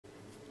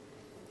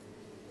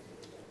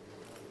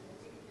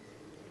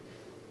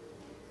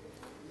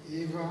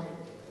Eva,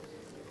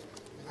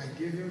 I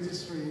give you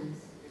this ring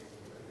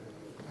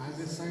as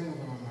a sign of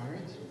our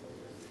marriage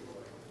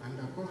and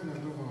a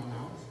covenant of our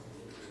love.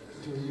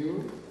 To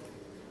you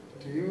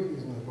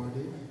is my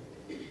body.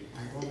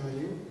 I honor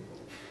you.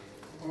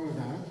 All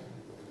that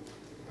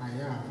I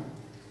am,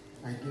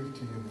 I give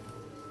to you.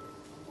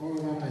 All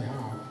that I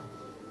have,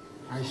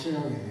 I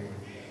share with you.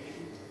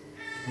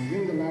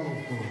 Within the love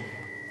of God,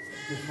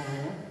 the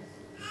Father,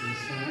 the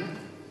Son,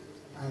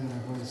 and the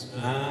Holy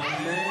Spirit.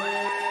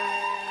 Amen.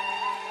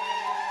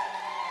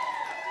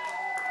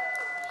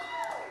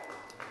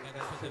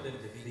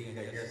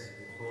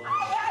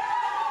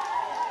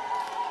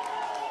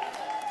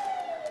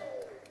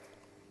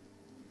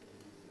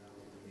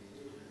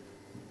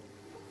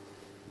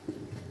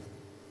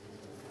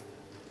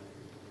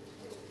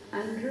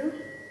 Andrew,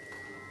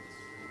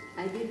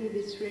 I give you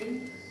this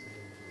ring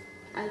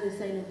as a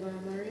sign of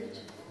our marriage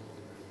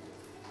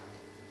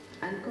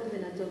and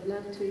covenant of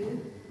love to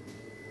you.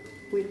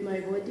 With my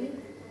body,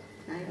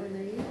 I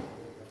honor you.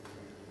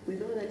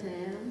 With all that I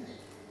am,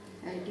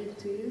 I give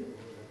to you.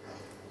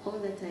 All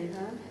that I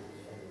have,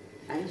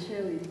 I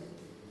share with you.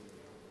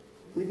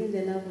 Within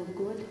the love of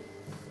God,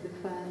 the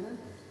Father,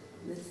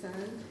 the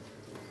Son,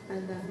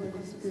 and the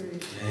Holy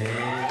Spirit.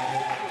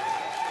 Amen.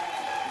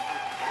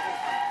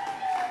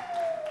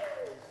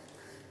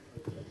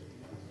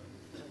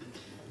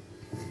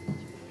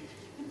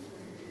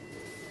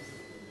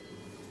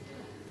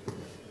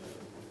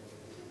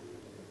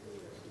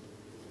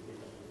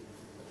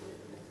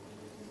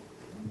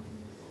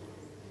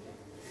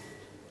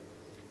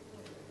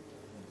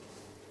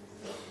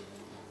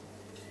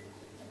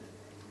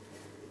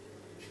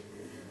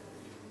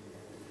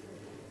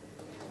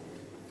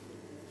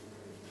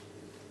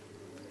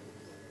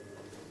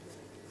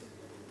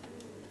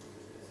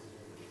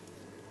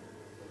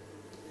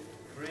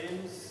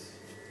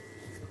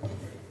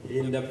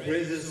 In the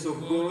presence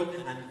of God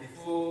and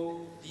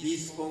before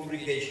this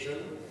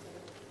congregation,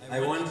 I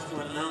want to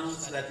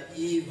announce that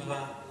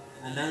Eva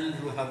and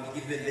Andrew have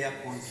given their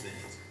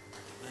consent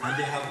and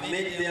they have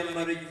made their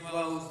marriage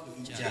vows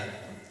to each other.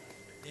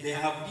 They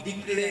have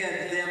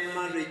declared their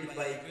marriage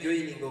by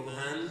joining of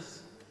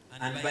hands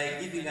and by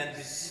giving and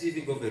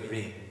receiving of a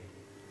ring.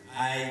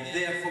 I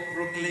therefore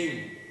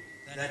proclaim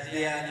that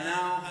they are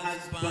now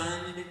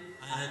husband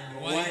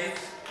and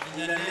wife in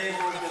the name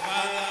of the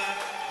Father,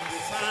 the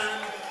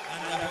Son,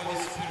 and the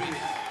Holy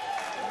Spirit.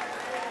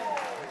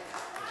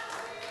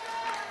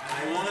 I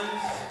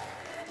want,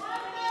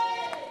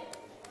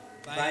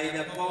 by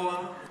the power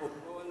of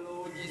our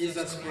Lord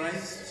Jesus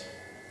Christ,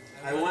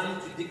 I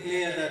want to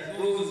declare that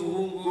those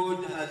whom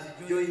God has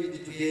joined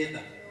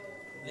together,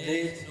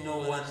 let no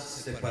one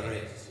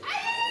separate.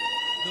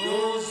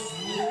 Those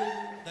whom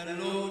the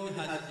Lord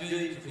has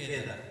joined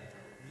together,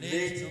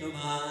 let no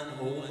man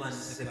or woman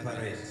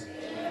separate.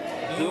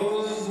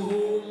 Those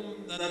whom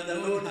the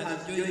Lord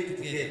has joined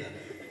together,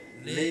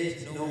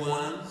 let no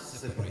one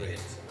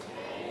separate.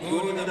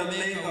 God, the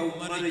maker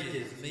of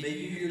marriages, may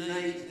you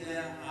unite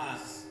their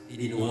hearts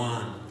in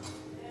one.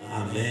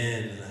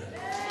 Amen.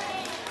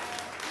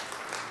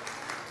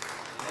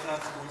 Let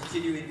us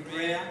continue in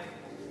prayer.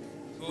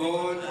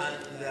 God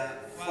and the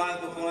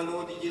Father of our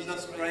Lord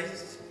Jesus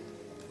Christ,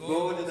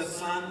 God the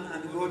Son,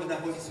 and God the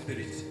Holy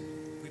Spirit,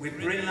 we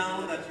pray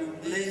now that you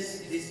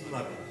bless this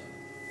marriage,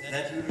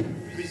 that you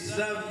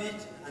preserve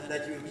it and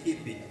that you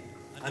keep it.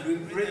 And we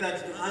pray that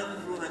to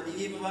Andrew and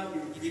Eva,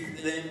 you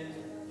give them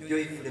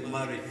joyfully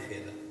married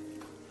together.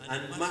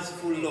 And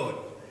merciful Lord,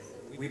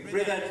 we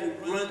pray that you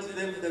grant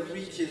them the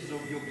riches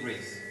of your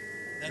grace,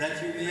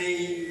 that you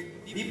may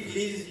be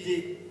pleased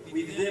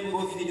with them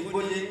both in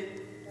body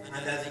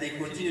and as they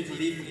continue to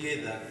live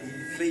together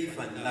in faith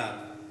and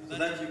love, so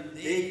that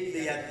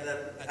they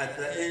at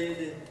the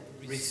end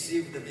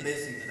receive the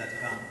blessings that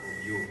come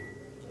from you.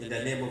 In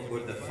the name of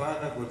God the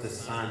Father, God the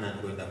Son,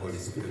 and God the Holy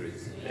Spirit.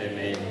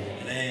 Amen.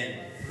 Amen.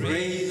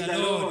 Praise the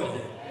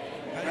Lord.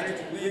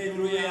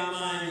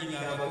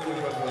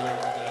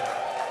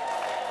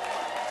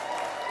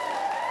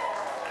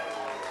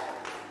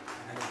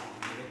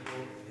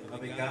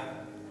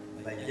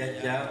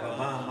 Bajjajja,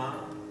 bamaama,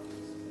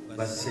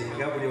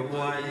 basenga buli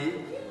omwali.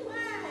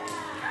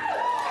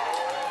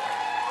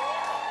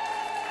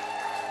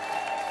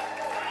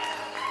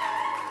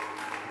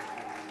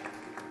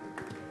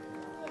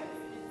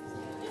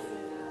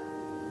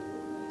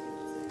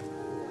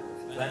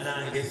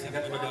 Banange singa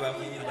tubadde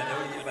bakuyimba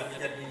nawulire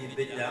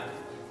bajjadiyimba edda.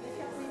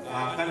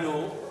 Kaakano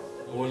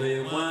ono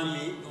ye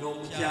mwami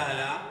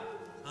n'omukyala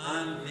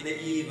Andrew ne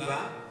Eva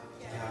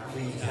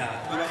Kyakwita.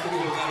 Tubakuba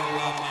olugalo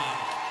lw'amaanyi.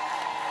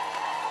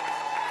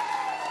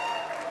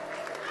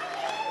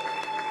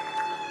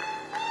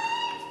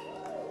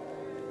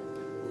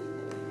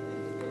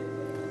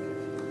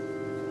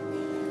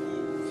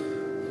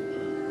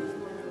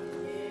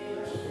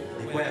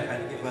 The choir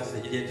can give us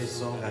a gentle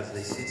song as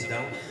they sit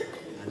down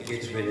and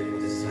get ready for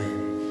the sign.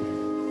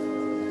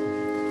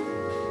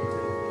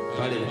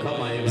 Kale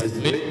Mukama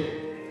yebazibwe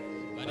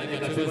bane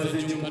katwebaza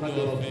nnyo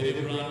mukadde waffe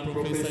Reverend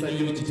Professor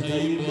John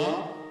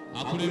Kitayimba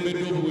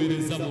akulembedde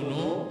obuweereza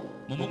buno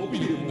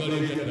mumukubiri ku ngalo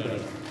ebyaddala.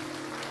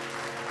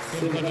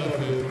 Sokata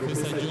waffe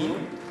Professor John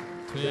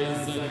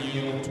tweyanza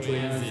nnyo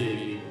tweyanza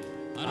ebiri.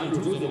 Ano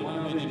tutuuze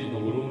omwana w'ennimi mu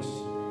bulungi.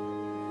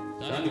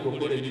 Tandika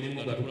okukola emirimu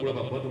nga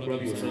tukulaba kuba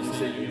tukulaba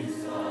by'osanyusa ennyo.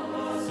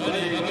 Kale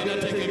bagenda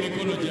teeka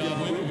emikono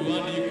gyabwe ku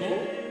biwandiiko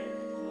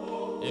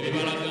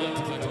ebibalaga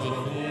nti kati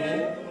bafumbo.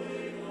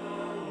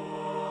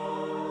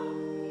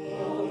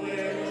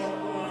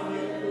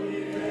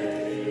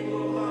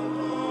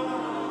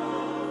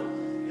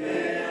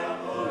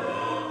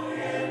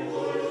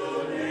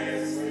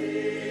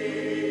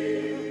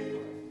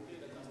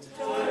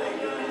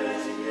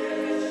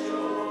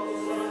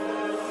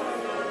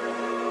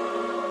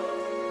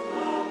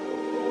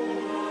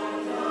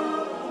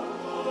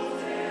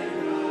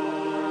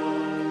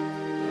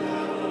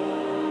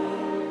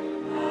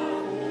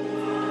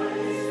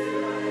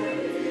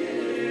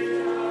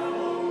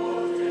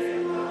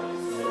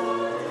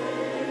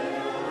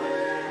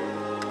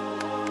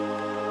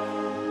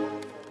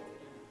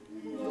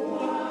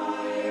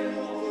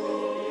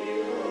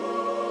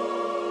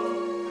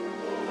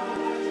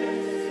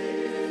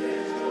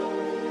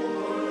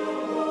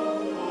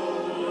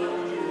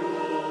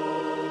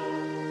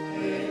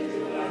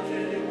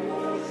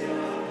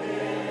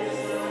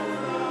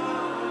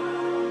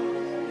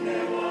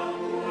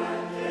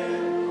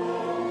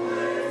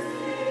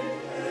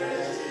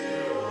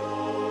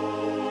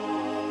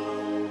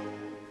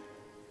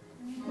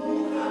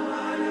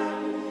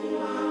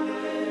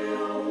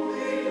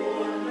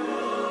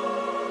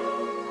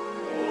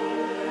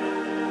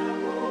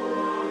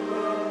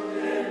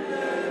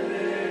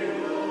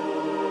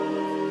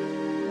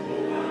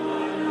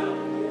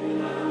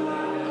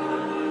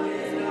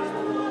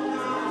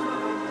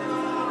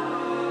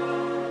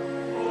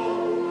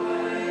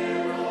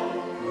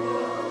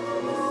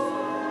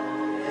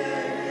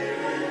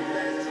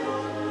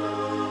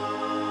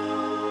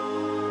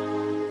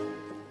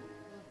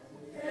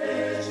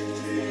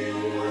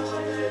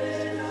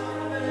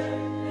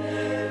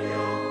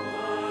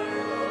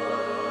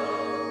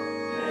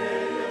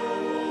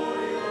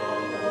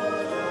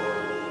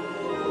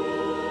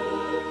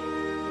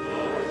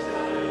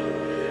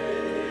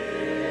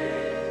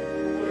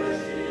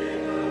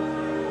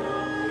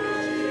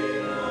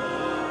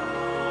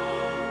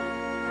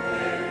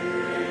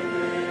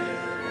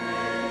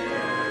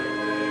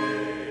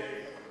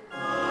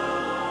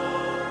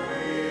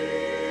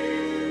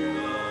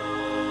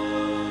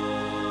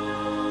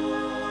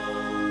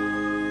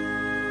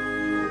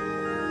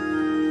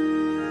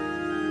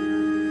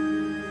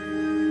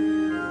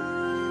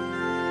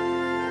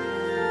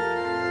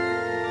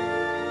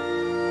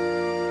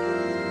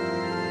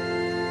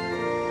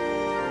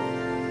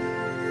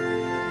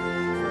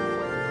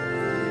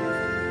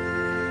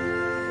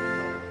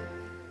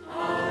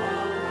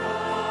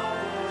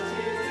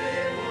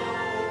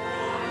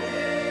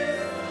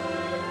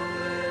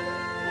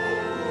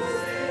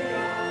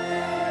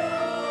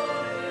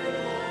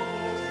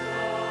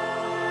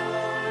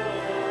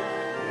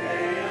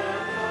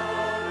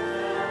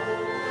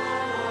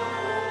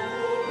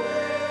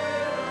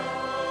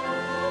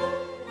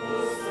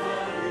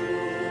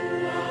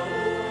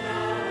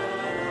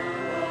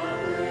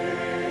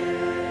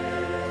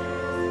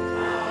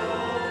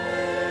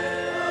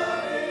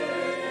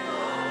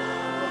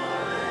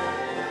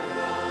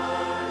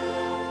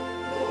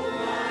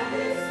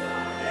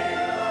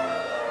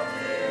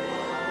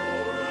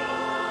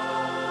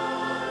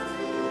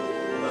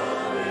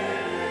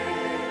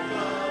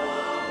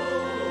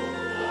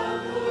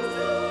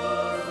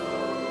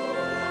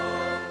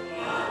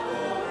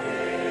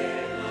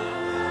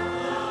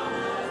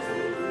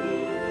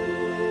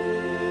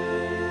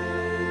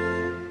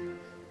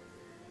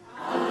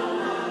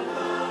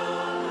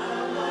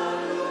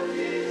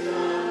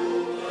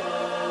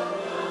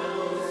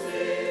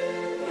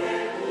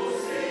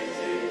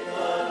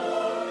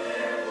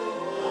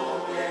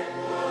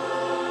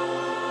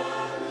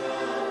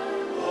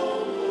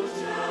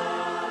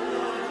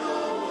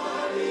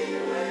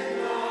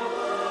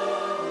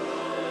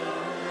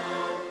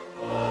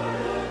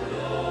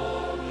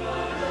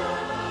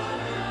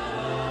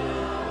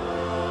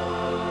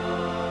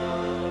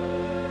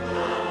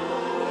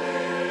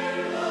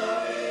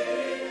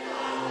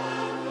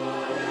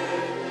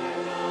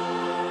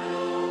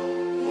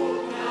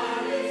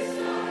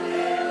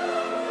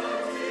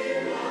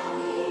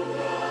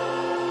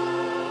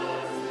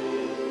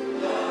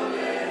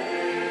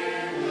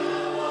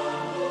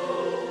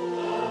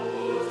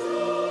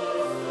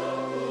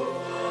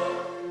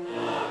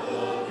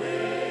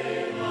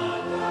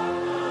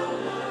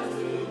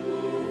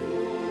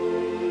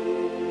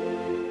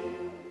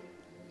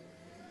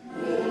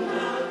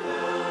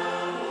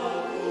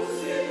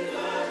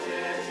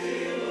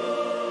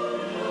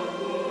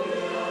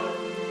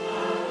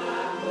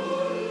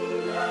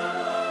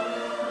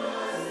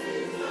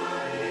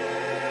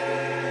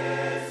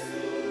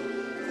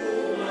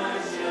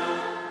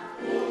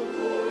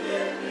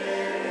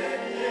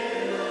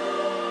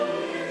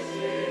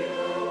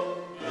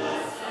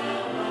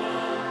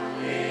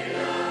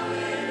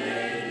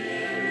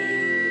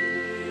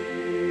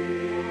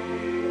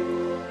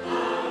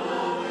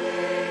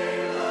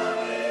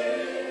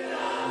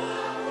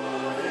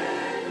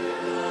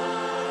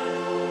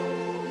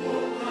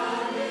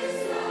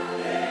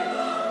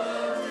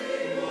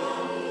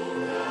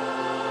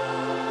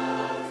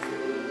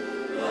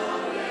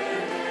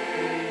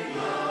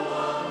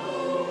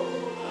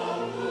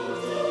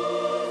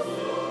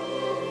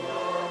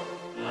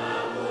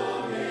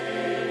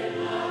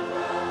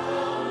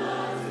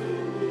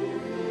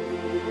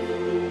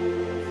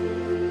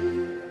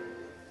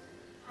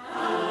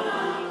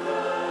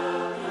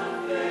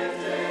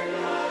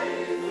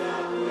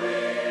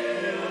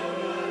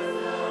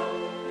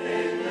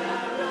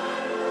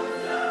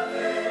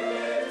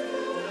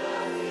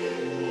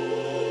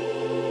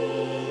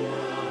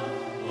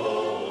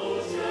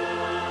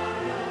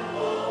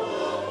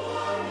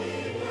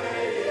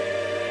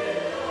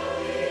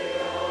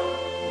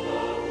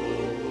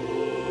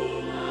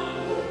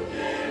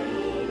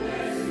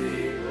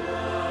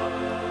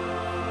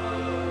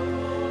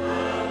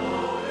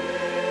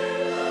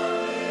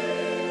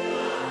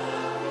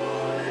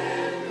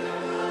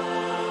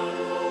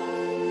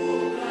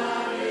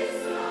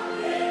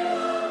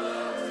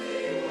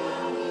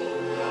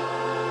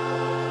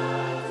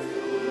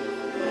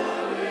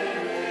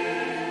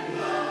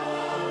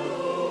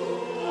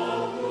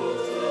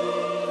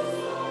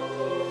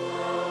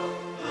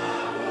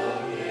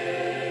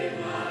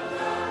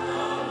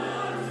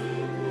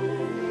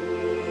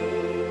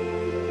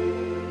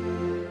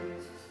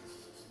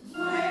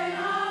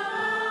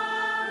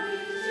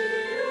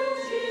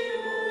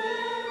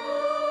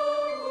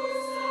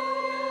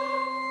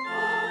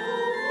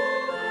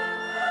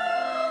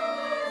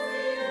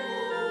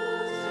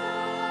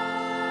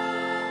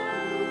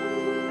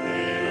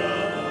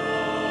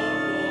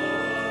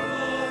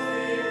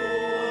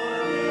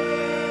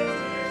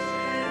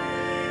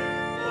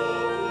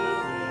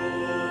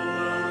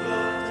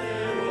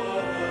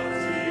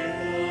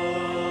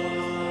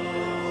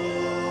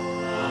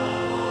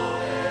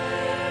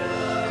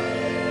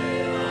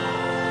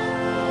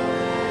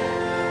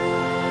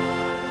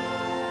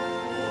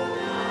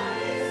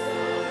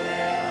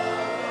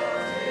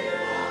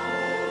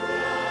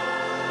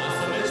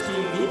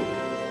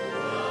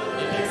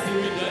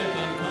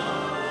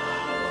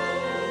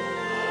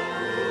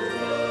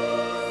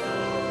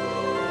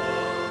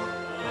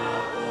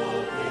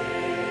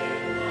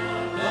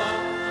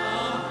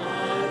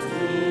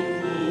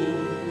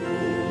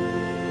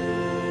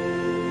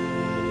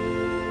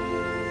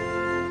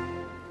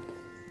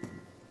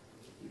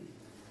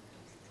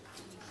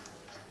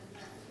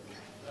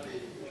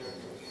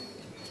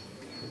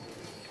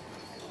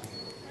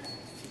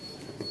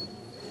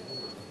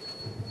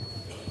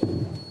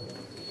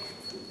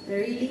 The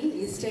reading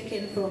is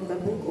taken from the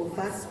book of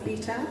 1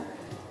 Peter,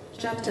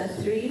 chapter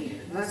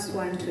 3, verse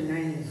 1 to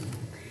 9.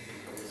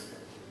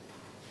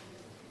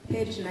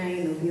 Page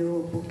 9 of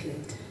your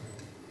booklet.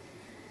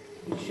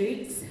 It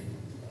reads,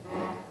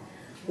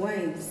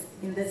 "Wives,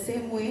 in the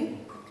same way,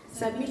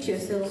 submit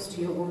yourselves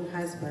to your own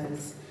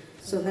husbands,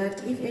 so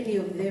that if any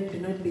of them do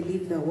not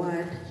believe the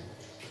word,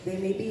 they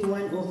may be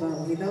won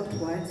over without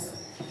words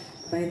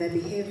by the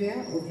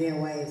behavior of their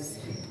wives,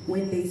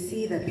 when they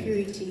see the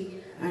purity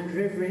and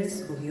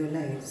reverence of your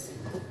lives.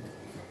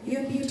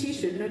 Your beauty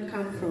should not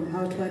come from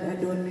outward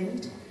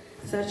adornment,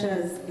 such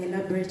as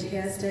elaborate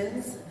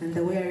hairstyles and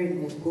the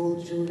wearing of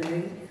gold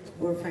jewelry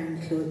or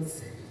fine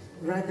clothes.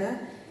 Rather,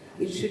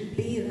 it should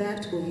be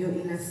that of your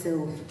inner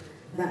self,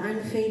 the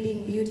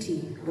unfading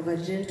beauty of a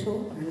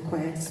gentle and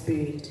quiet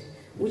spirit,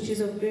 which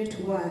is of great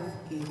worth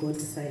in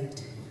God's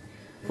sight.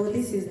 For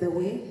this is the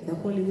way the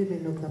holy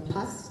women of the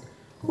past,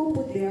 who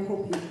put their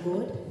hope in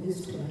God,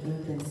 used to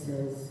adorn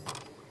themselves.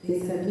 They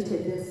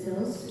submitted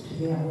themselves to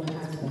their own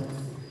husbands,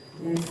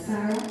 like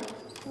Sarah,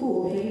 who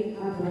obeyed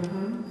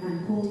Abraham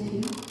and called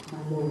him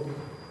her Lord.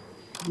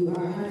 You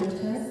are her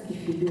daughters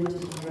if you do what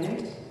is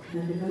right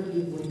and do not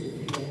give way to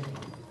fear.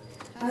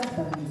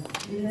 Husbands,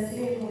 in the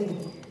same way,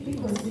 be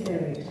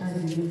considerate as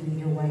you live with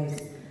your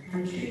wives,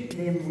 and treat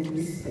them with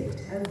respect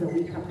as the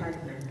weaker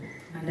partner,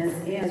 and as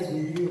heirs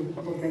with you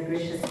of the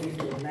gracious gift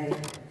of life,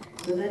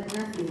 so that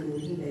nothing will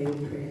hinder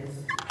your prayers.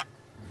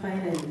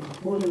 Finally,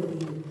 all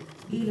of you,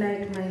 be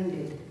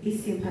like-minded, be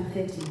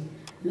sympathetic,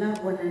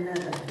 love one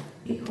another,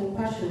 be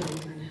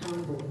compassionate and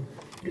humble.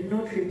 Do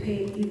not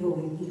repay evil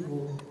with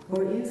evil,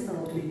 or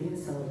insult with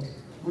insult.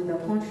 On the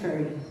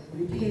contrary,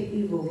 repay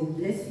evil with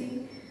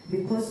blessing,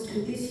 because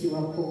to this you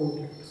are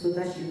called, so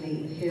that you may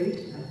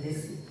inherit a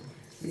blessing.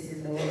 This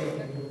is the word of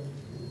the Lord.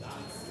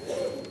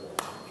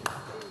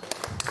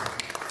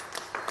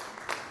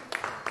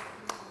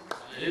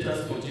 Let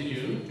us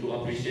continue to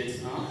appreciate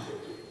her.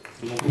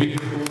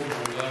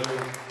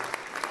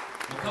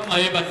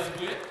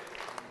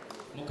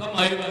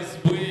 Mukama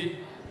yebazibwe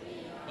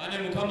bane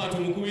mukama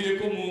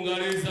tumukubireko mu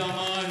ngalo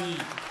ez'amaanyi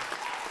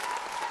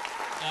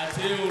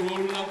ate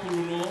olw'olunaku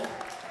luno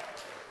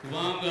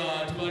kubanga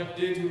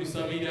tubadde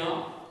tulusabira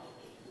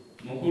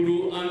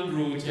mukulu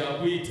Andrew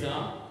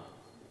Kyakwita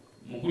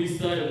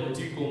mukulisaayo mu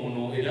lukiiko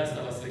muno era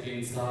asaba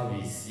second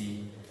service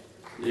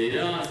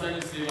era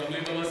nsanyuse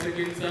bamwemba ba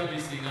second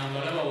service nga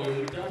mbalaba we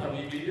mutaata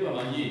muyibirire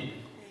bamanyi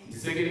nti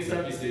second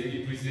service eri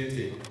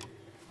represented.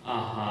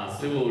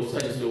 Sebo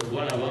tusanyuse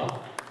okubalaba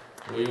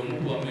oyo omu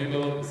ku bamemba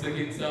ba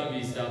second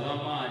service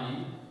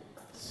ab'amaanyi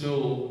so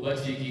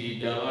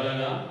bakiikiridde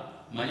abalala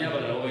manyi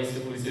abalala wabayise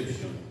ku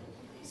reception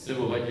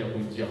sebo bajja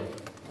kujja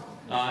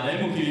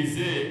naye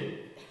mukkirize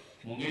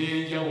mu ngeri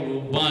ey'enjawulo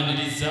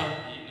okubaniriza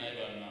naye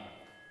banna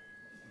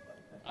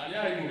ani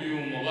ali mu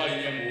byuma oba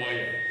alinya mu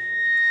waya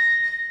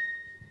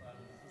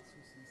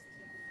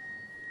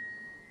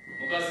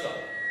mukasa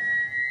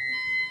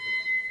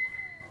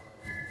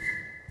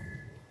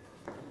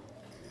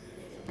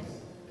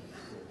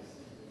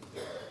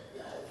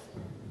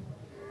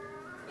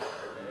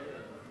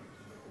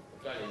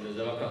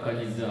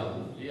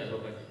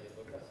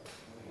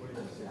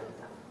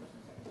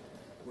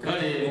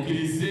kale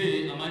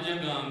mukkirize amanya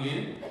gange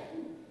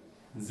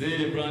nze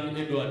Reverend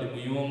Edward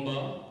Muyomba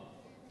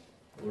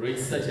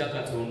olw'ekisa kya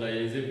Katonda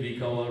yenze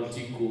viika wa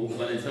Lutikko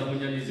nga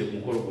nsamunyanize ku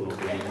mukolo guno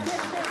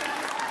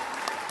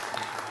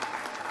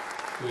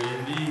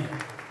kwendi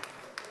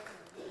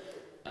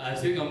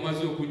ate nga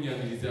mumaze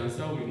okunnyaniriza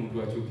nsaba buli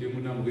muntu akyuke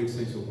munamu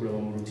g'ekisanyusa okulaba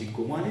mu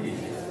Lutikko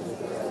mwanirize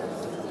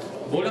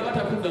bw'olaba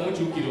takuddamu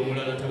kyukira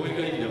omulala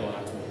teweegayirira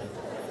bantu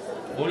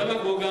bw'olaba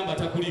gw'ogamba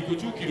takuliiko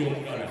kyukira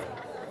omulala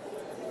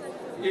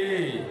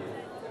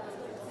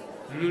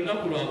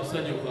lunaku lwa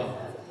kusanyuka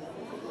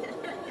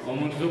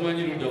omuntu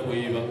tomanyi ludda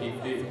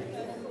kweyebakidde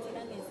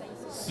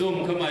so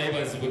mukama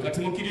yebazibwe kati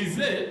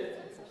mukkirize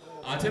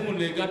ate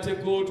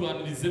muneegatteko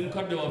twanirize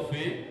mukadde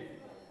waffe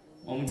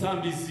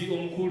omutambizi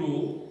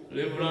omukulu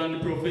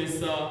Reverend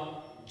Professor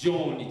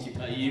John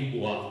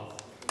Kitayimbwa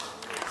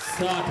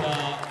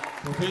saata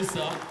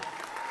Professor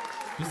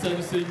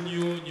tusanyuse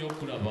nnyo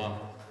okulaba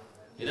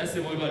era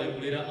sebwebale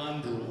kulera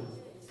Andrew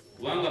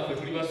kubanga ffe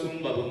tuli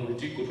basumba bwe mu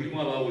Lutikko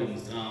tulimu abaawule 7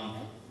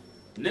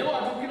 naye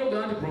watuukira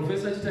ogamba nti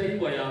Professor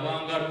Kitayimbwa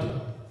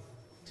yabangatta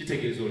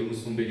kitegeeza oli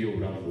musumba eri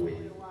obulamu bwe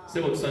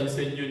sebo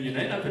tusanyuse nnyo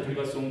naye naffe tuli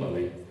basumba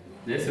be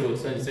naye sebo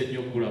tusanyuse nnyo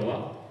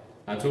okulaba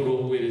ate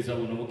olw'obuweereza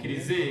buno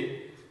mukkirize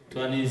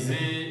twanize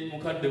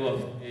mukadde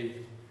waffe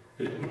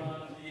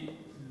Reverend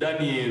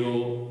Daniel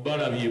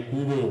balabye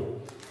ekkubo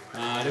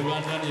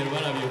Reverend Daniel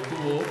balabye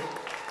ekkubo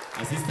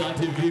Assistant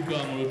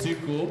Vicar mu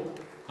Lutikko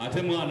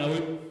ate mwana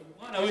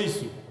we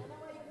Isu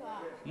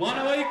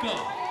mwana waika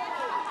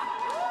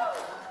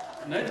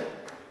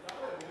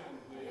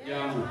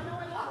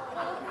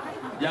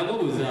jangu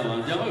buzaba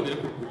jangu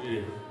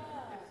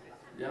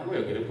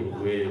yogere ku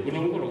lugwere kuno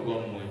omukolo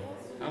gwammwe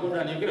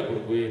akodani yogera ku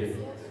lugwere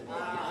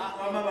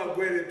mama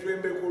bagwere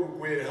twembe ku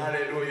lugwere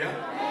haleluya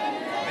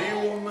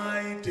niwo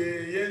maite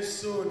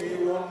Yesu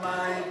niwo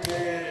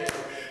maite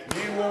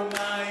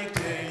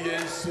womaite,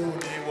 Yesu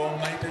ni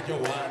womaite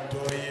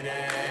jowantoire.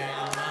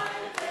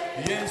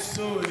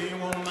 Yesu ni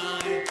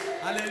womaite,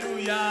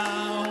 hallelujah,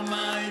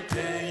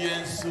 womaite,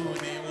 Yesu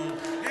ni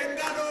womaite.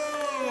 Engano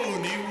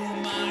ni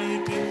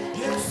womaite,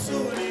 Yesu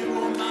ni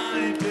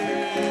womaite,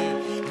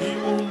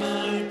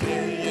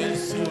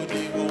 Yesu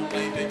ni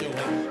womaite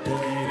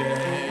jowantoire.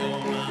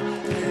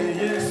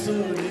 Yesu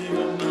ni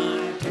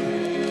womaite,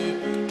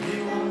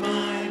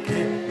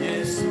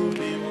 Yesu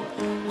ni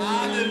womaite.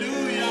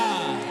 Hallelujah.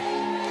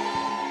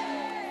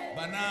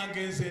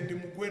 Banange nze ndi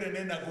mugwere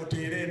nena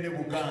kotere ne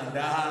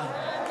Buganda.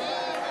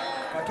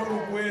 Kato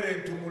lugwere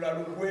ntumula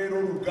lugwere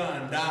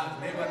Oluganda.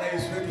 Neba na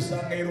Yesu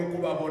tusanga ero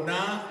kubabona.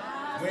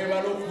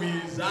 Mwebalo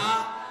kwiza.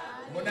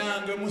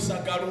 Munange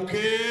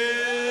musagaruke.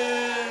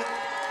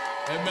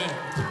 Amen.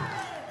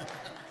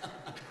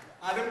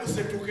 Ale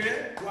musetuke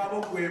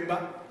twabo kwemba.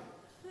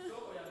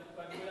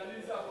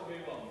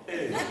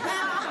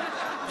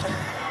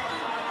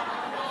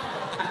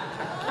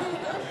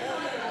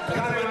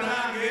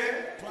 Banange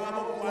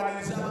twabo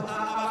kwanisa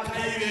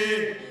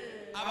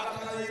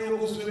abakaire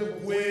okuswe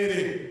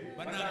mugwere.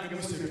 Banange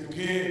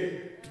musetuke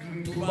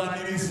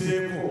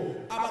tubanirizeko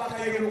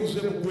abakaire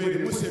okuswe mugwere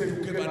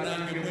musetuke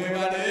banange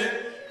mwebale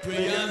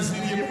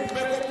tweyanzirye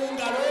mukubeko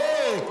mungalo.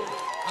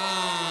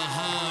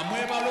 Aha,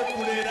 mwebale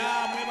kulera,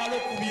 mwebale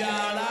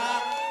kubyala.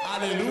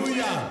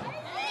 Hallelujah.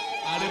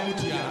 Ale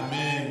muti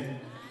amen.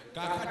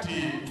 Kakati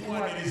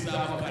tuwaniriza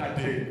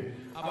abakadde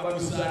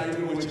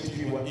abatuzaaliwo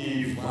ekitiibwa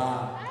Eva.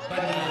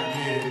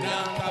 Banange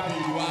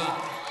Nankabirwa.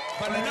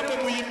 Banange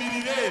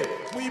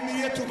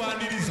muyimirire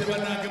tubanirize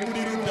banange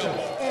muli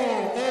luddawo.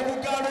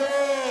 Obugalo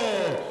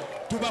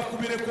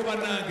tubakubireko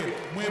banange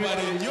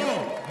mwebale nnyo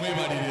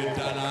mwebalire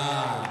ddala.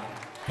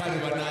 Kale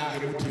banange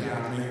muti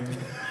amen.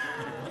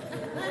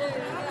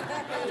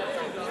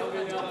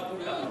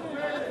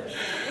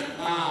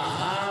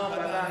 Aha,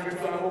 banange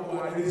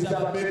twabokwaniriza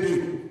bebe.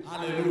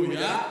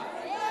 Hallelujah.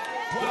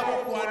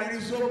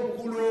 Twabokwaniriza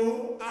omukulu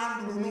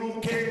Andrew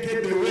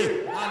n'omukenkedewe.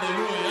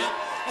 Hallelujah.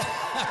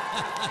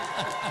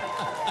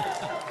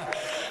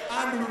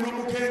 Andrew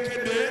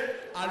n'omukenkede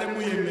ale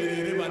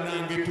muyemerere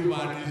banange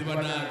tubanirize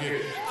banange.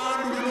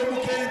 Andrew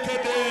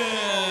n'omukenkede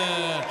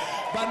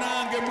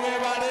banange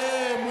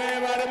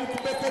mwebale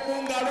mukubeko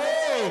mungalo.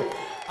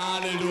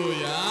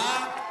 Hallelujah.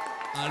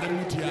 Ale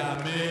muti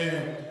amen.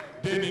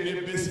 Then in the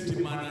best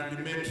man and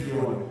the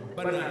metro,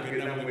 banange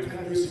namwe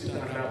can you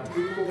stand up to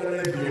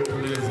organize your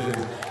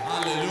presence.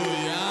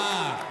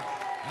 Hallelujah.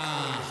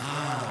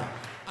 Aha.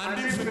 And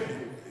if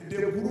the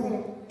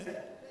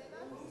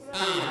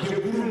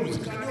grooms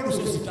can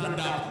also stand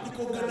up to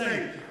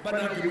organize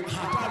banange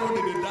hatalo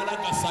de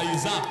dala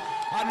saiza.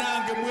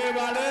 Anange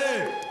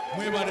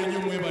mwebale nyo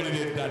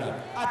mwebalire ddala.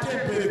 Ate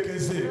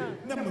mperekeze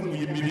namwe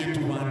muyimirire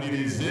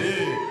tubanirize.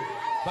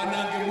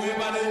 Banange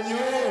mwebale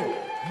nyo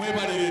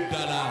mwebalire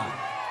ddala.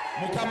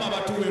 Mukama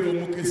batuwera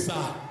omukisa.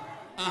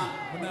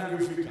 Munange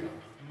fika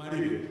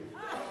malire.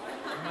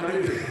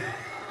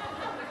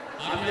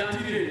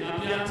 Abyatire.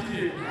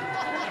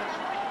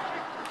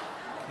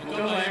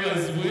 Mukama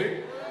yebazibwe.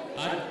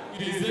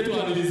 Irize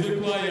twanirize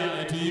kwaya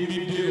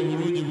etuyimbidde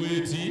obulungi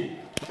bweti.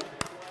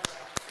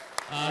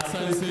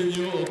 Asanyuse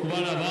nnyo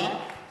okubalaba.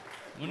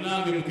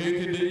 Munange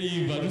mukenkedde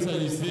Eva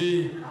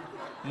tusanyuse.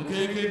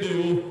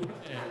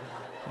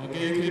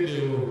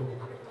 Mukenkeddewo.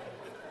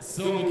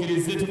 So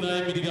mukirize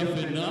tunayimirira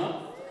ffenna.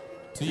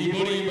 Tuyimba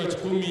oluyimba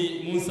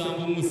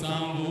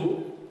 177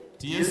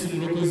 ti Yesu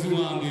mulokozi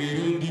wange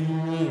leero ndi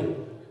wuwo.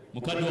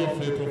 Mukadde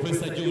waffe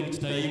Professor John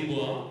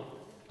Kitayimbwa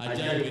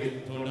ajaye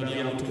Katonda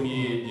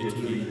byamutumye gye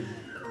tuli.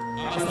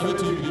 Abasabe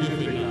tuyimirire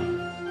ffenna.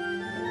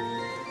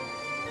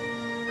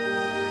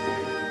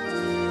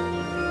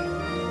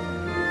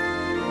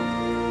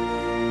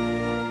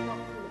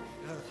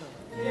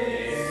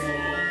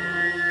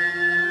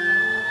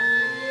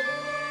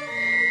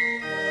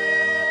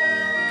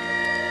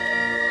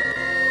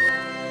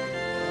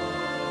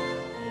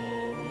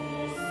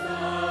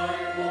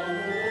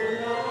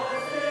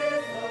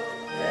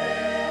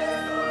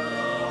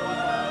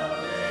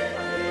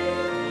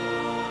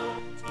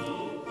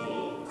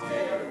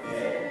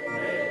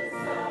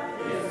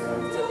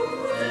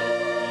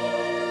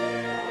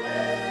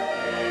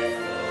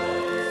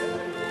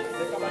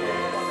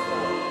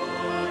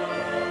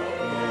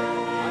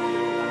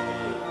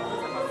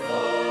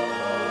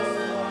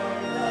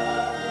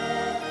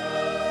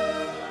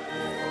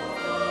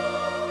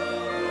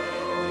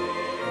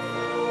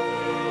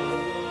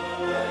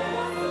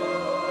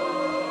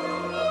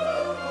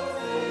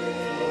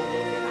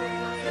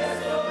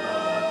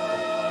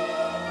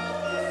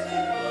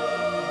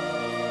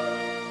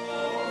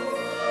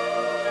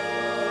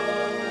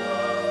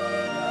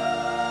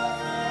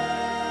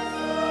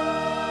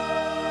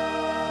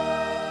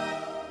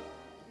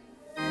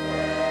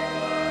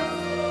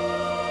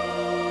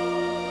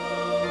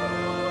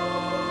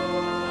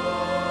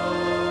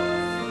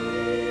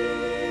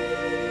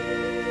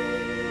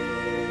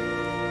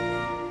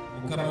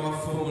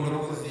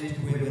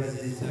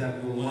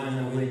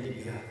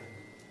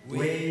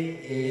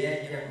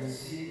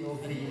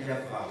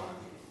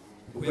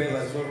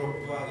 tukwebaza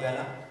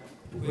olw'okutwagala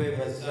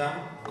tukwebaza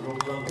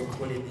olw'okuba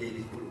ng'otukoledde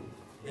ebikulu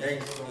era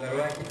ensonga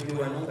lwaki tuli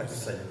wano nga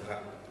tusanyuka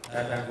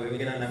taata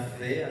nkwebigera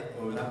naffe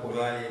olunaku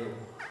olwaleero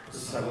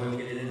tusaba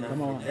oyogerere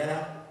naffe ddala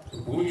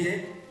tubuulire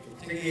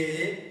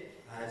tutegeere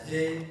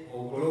ate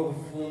okole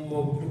obufumbo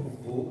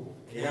obutukuvu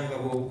era nga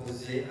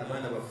bwobukoze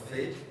abaana baffe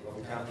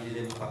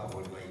bakutambulire mupaka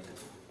bwolibayita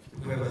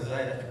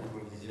tukwebaza era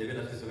tukugulumizire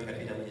byonna tusobe nga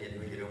tuyita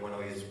muyendoogere omwana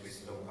wa yesu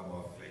kristo mukama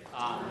waffe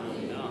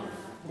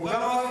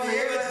mukama waffe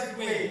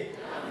yeebazibwe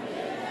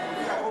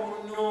ako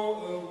muno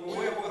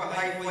muweeko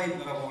kakaifive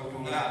nga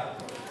bwotula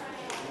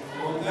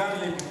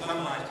ogambe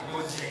mukama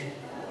akikoze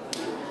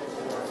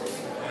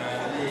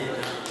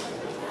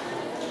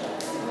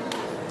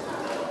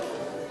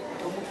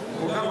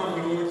mukama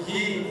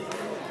mulungi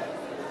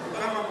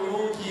mukama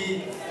mulungi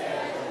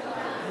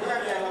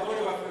mulabye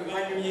abagole baffe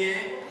banyumye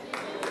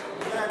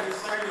mulabye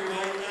essanyu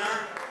manya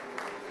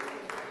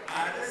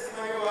ate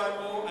simanyi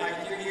wano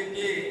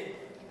akitegedde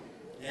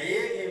naye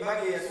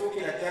embaga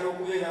eyasookera ddala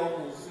okubeerawo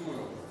ku nsi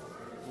muno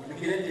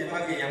mujukire nti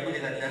embaga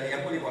eyakolera ddala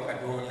yakolebwa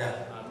katonda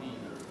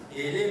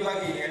era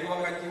embaga eyali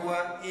wakati wa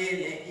A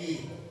ne E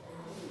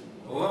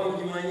oba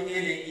mugimanyi A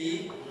ne E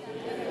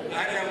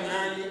adamu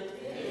nani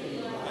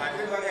ate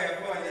embaga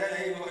yakwatira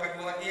naye wakati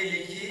wa A ne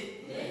ki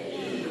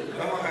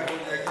mukama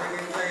katonda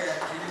kitegeeza era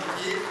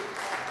kiriki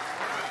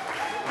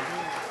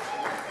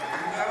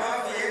mukama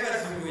waffe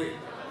yeebazibwe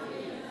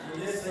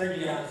nessanyu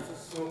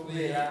lyansusa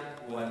okubeera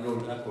wano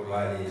olunaku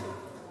olwaleero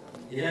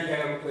era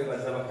njagala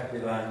okwebaza bakadde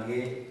bange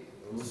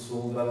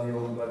omusumba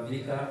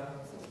myomubabika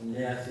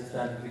ne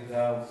assistant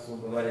bika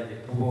omusumba balebe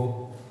kubo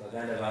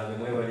baganda bange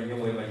mwebale nnyo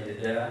mwebalire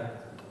ddala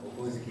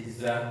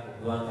okunzikiriza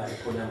okubanga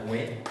aliko nammwe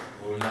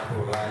olunaku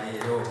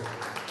olwaleero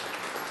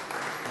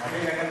ate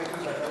njagala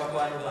okwebaza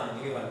bakwano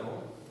bange bano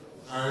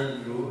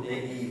Andrew ne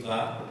Eva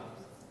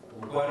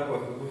omukwano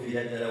gwaffe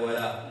guviira ddala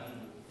wala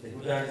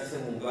tetutandise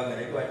mu mbaga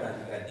naye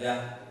twatandika dda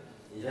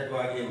era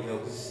twagenda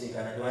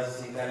okusisinkana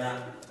twasisinkana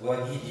wa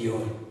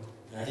Gideon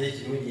ate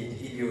ekirungi nti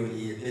Gideon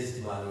ye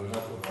testimony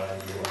olunaku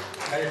olwaleero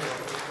kale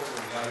tuko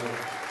mu ngalo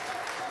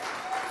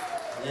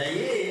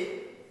naye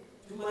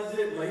tumaze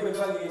manyi bwe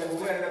twagenda bwe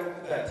oyagala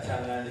okugatta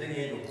nga nze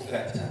ngenda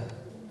okugatta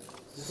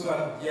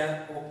tusobola kujja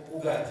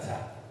okugatta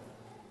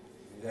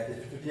nga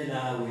tetutudde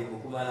naawe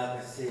okumala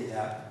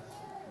akaseera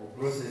mu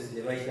process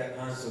gye bayita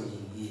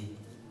counseling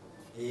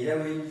era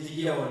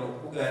wenzigira wano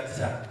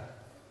okugatta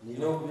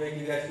nina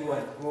okumenyiga shuwa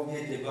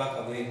twogedde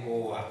paka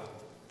bwenkoowa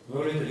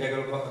n'olwekyo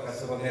njagala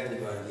okubakakasa bagadde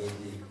bange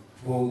nti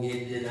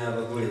twogedde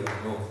n'abagole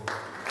bano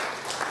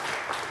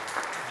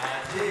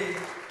ate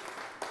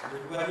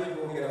netubadde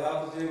twogera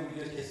bakozeyo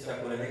bulyo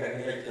kyesitakola naye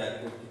kagenda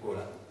kitandika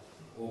okukikola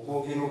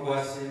okwogera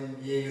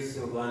okwasembyeyo se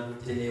abantu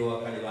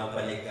tenewaka ne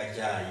bampa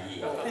nekacyayi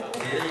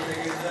era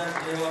kitegeeza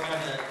nti newaka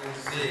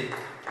natuuse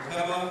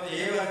mukama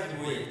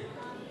yeebazibwe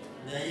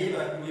naye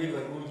batule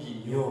balungi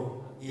nnyo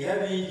era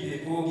bingi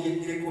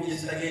betwogeddeko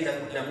byesitagenda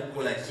kuddamu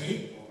kukola ki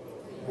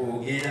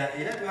kwogera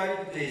era twali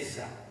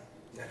tuteesa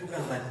nga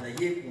tugamba nti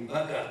naye ku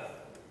mbaga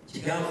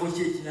kigambo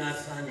ki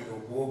ekinasaanira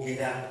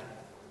okwogera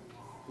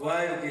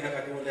twayogera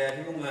katonda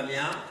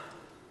yatulungamya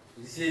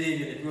ebiseera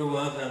ebyo ne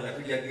tulowooza nga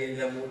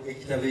tujagenda mu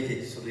ekitabo ekyo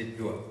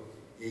ekisobeddwa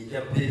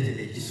ekya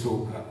Peetero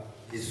ekisooka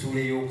essuula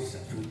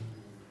ey'okusatu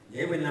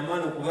naye bwe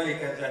namala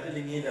okubaleka ate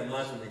ne ngenda mu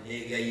maaso ne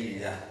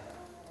neegayirira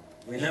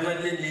bwe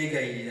nabadde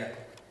neegayirira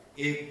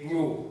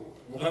eggulo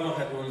mukama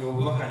katonda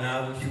obubaka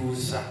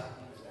n'abukyusa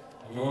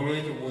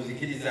n'olwekyo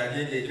munzikiriza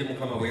ate ndeete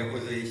mukama bwe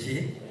yakoze eki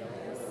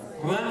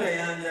kubanga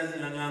yanjaze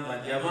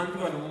nagamba nti abantu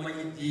bano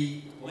mumanyi ddi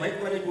omanyi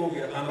tubadde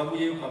twogera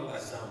kambaguyeyo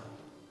kabukasamu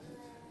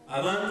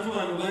abantu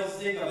bano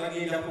bazze nga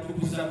bagenda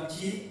kutukuza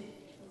kuki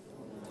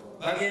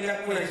bagenda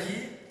kukola ki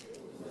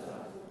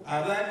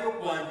abaali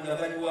okwanjula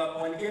baliwa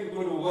kwandika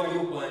emikono oba wali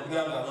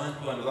okwanjula nga abantu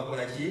bano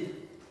bakola ki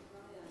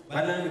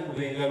banange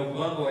kuba engalo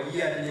kubanga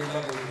wali ate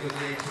nembaga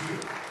olikoze eki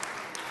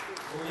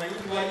omanyi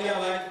tubali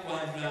abaali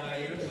kwanjula nga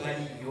leero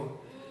tebaliyo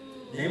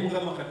naye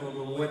mukama katonda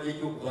omuwadde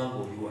ekyokubanga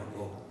oli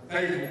wano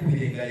kale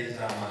tumukubira engalo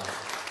ez'amaanyi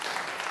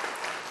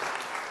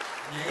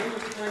naye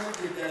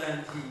mukimanyidde ddala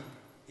nti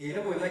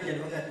era bwe bajja ne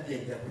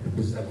bagatugenda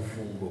kutukuza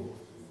bufumbo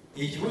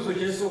ekibuuzo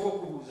kyensooka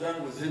okubuuza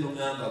ngaozze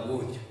nogamba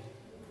bwotyo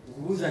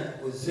okubuuza nti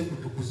ozze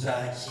kutukuza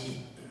ki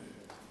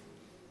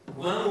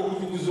kubanga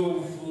okutukuza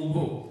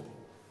obufumbo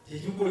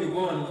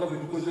tekikolebwa wano nga bwe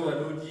tukoze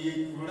wano nti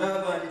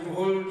tulaba nti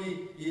tuholdi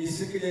in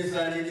sickness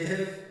and in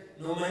health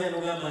nomanya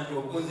nogamba nti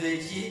obukoze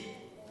eki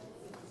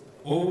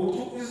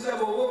obutukuza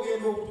bwoba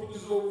ogenda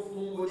okutukuza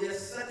obufumbo there are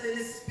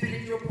certain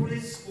spiritual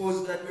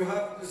principles that you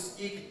have to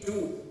stick to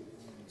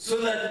so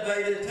that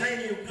by the time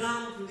you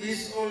come to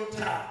this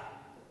altar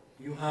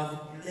you have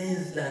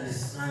cleansed and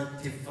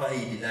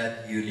sanctified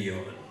that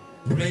union.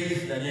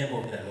 Praise the name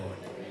of the Lord.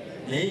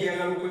 Naye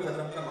njagala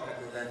okwebaza mukama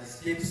katonda nti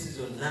steps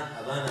zonna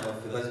abaana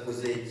baffe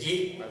bazikoze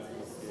eki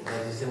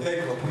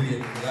bazisembayo bakubire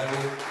mu ngalo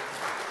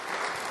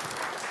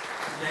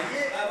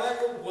naye abaali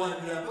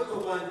okugwanjula mpozi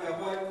okwanjula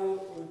kwaliwo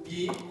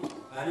nti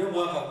ani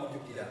omwaka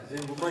kujjukira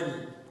nze mbumanyi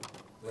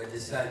wadde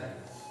saali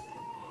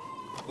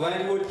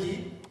gwaliwo ti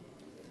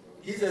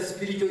These are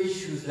spiritual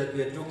issues that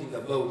we are talking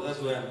about. That's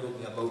why I'm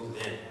talking about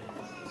them,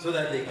 so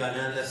that they can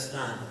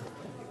understand.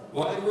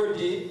 What we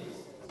did,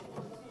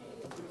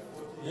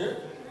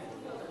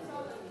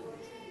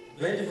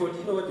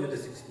 2014 or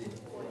 2016?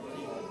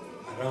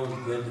 Around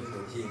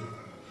 2014.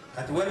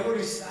 At what we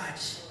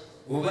research,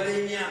 over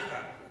a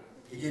myaka,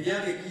 it is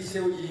a case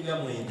of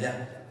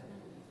Jinga.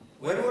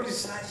 What we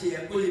research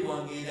here,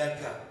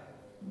 Kuliwangiraka,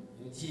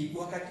 Nti,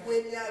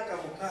 Wakatweniaka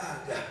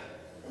Mukaga,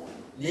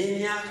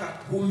 Neniaka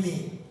Kumi,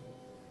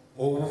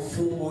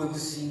 obufumbo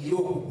obusingire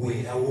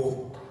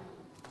okugwerawo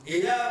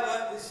era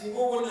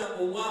singobona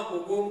omwaka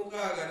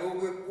ogw'omukaaga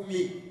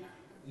n'ogw'ekkumi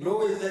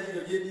n'oweza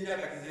kino byendina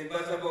kati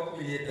zembaza bwa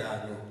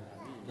 15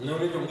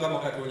 n'olwekyo Mukama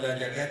Katonda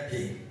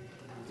njagadde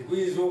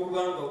tikuyinza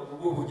okuba nga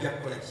obwo bujja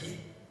kukola ki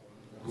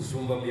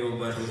kusumba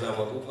myombano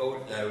zawabuukawo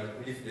ddala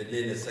kulifudde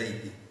ene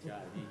saidi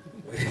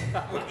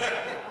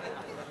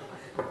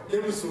ne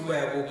musumba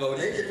yabuukawo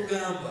naye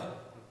kyetugamba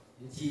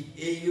nti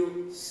eyo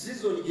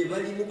sizoni gye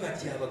balimu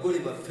kati abagole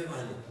baffe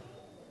bano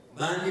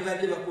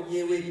bandibadde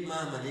bakomyewo eri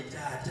maama ne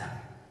taata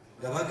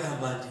nga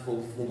bagamba nti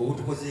obufumbo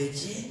butukoze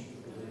eki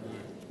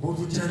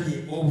bututamye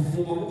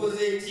obufumbo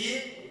bukoze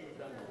eki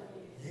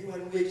naye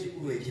waliwo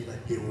ekikulu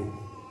ekibaddewo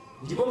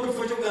nti bo mu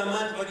kifo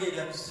kyogamba nti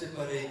bagenda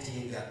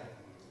kuseparatinga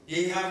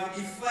they have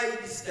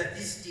defied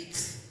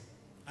statistics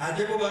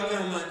ate bo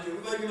bagamba nti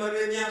oluvannyuma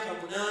lw'emyaka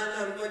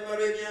 8 oluvannyuma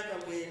lw'emyaka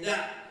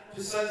 9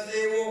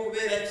 tusazeewo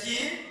okubeera ki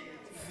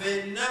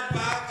fenna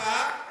paaka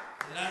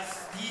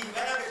lasti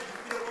balabe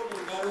tukireko mu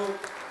ngalo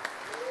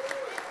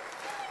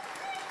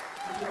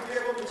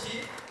tukireko mu ki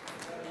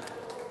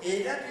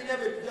era tulina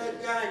bwe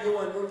tutaganye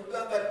wano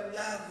tugamba to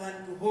love and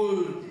to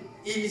hold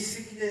in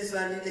sickness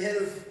and in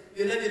health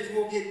byonna bye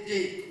twogedde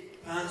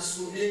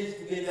kansule nti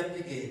tugenda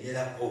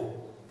bigenderako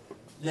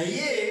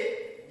naye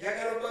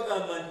njagala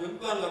okubagamba nti bwe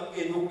mubanga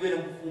kugenda okubeera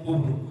mu bufumbo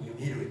buno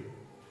munyumirwe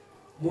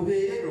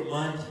mubeere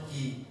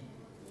romantiki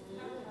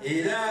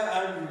era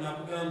Andrew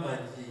nakugamba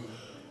nti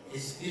a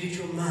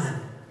spiritual man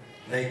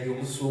like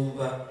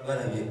omusumba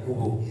balabye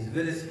ekkubo is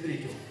very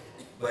spiritual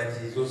but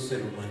he is also a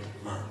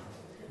romantic man.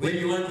 When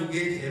you want to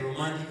get a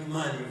romantic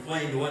man, you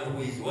find one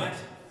who is what?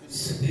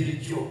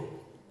 Spiritual.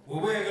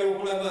 Oba oyagala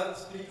okulaba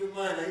spiritual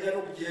man ayina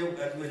n'okugyayo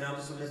mugati we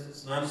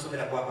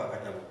n'amusomera kwako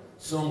akatabo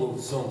song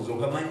of songs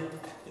okamanyi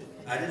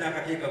ate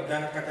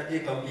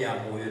n'akatateeka mu bya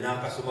mwoyo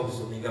n'akasoma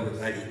busomi nga bwe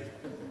kali.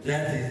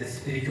 That is the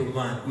spiritual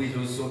man who is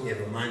also a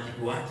romantic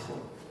what?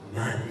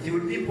 Man. It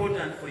will be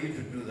important for you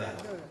to do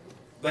that.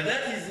 But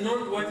that is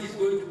not what is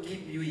going to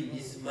keep you in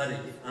this marriage,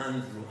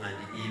 Andrew and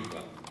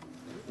Eva.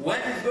 What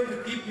is going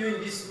to keep you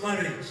in this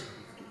marriage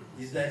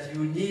is that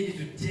you need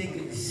to take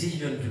a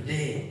decision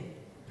today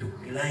to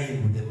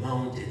climb the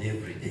mountain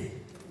every day,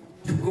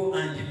 to go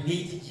and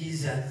meet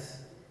Jesus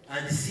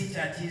and sit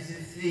at his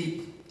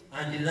feet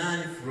and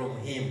learn from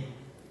him.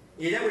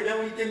 Era bwe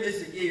nawulidde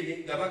message eyo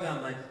nga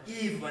bagamba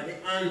nti Eva ne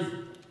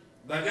Andrew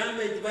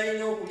bagamba nti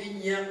balina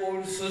okulinnya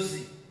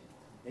olusozi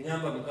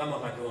engamba Mukama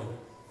Katonda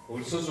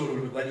olusozi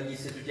olwo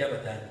balinyise tutya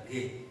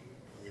batandike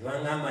ne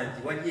bangamba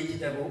nti wajja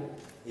ekitabo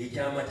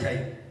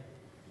eky'Amatayo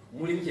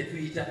mulimu kye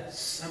tuyita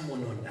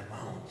Sermon on the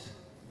Mount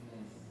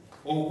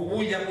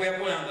okubuulira kwe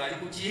yakola nga ali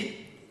ku ki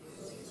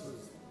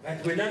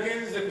kati bwe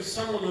nagenze ku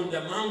Sermon on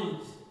the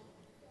Mount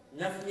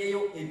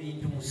nafunyeyo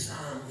ebintu 7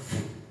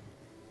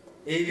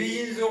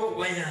 ebiyinza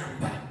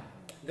okubayamba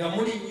nga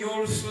mulinnya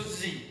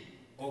olusozi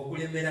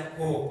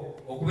okulemerako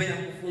okubeera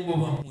mu bufumbo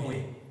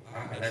bwammwe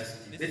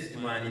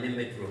akalasitimaani ne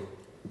metro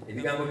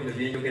ebigambo bino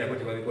byenjogerako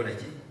tebabikola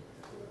ki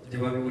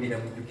tebabiwulira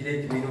mujjukire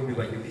nti bino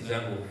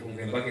bibajjukiza nga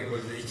obufumbo embaga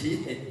ekoze eki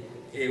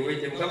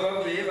ewete mukama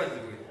waffe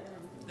yeebazibwe.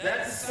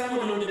 That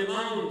Sermon on the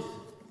Mount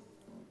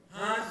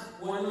has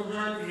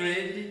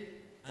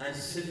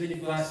 107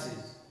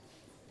 verses,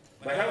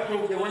 but out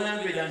of the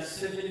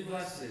 107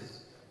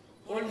 verses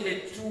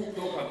only 2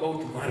 talk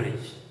about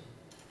marriage.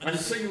 And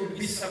so you would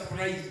be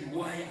surprised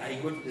why I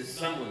got the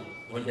Sermon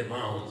on the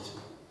Mount.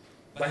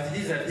 But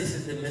this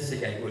is the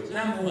message I got.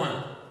 Number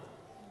 1,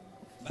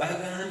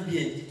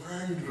 bagambye nti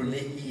Andrew ne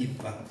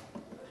Eva,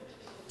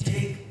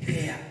 take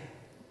care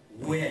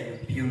where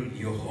you build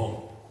your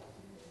home.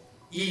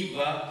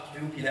 Eva,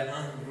 tukira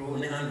Andrew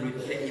ne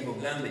Eva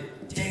gambe,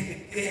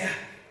 take care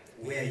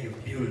where you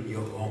build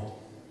your home.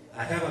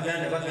 Ate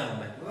abaganda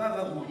bagamba nti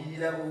baba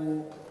babuulirira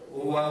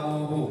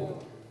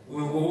owaboobo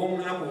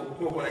ow'omunaku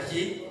okukola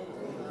ki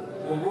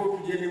oba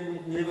otuje ne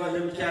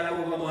mukyala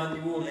wo bamwami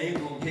wo naye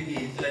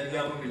ng'omutegeeza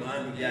ebigambo bino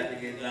Andrew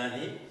byategeeza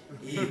ani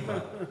Eva.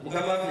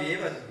 Mukama waffe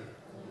yeebazibwe.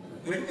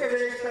 Bwe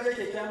tukebera ekitabo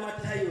ekyo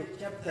eky'Amatayo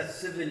chapter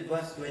 7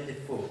 verse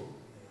 24,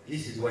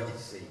 this is what it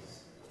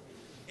says.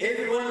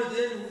 Everyone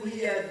then who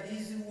hears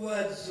these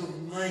words of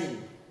mine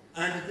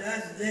and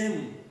does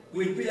them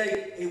will be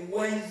like a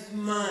wise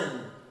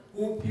man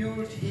who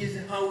built his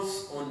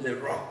house on the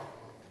rock.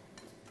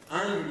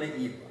 Andrew ne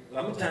Eva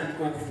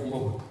bamutandika obufumbo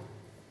bwe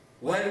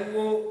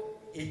waliwo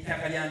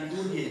ettaka lya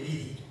mirundi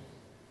 2.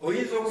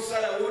 Oyinza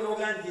okusalawo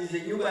n'ogaa nti nze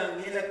ennyumba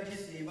ngenda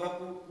kugisimba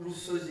ku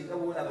lusozi nga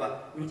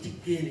bw'olaba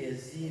lutikko eno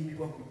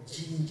yazimbibwa ku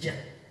jjinja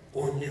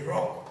on the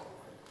rock.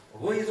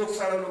 oyinza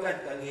okusala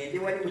olugati kangende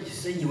wali mu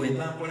kisenyi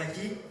wemba nkola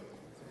ki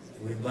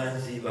wemba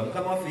nzimba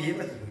mukama waffe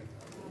yeebazibwe.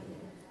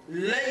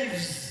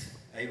 Lives,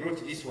 I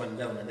wrote this one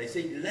down and I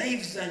said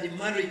lives and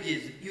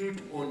marriages built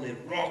on a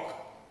rock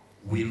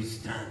will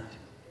stand.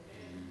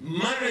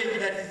 Marriage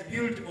that is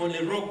built on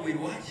a rock will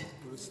what?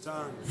 Will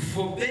stand.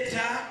 For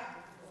better,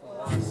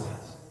 for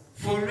worse.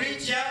 For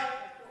richer,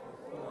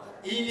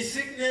 in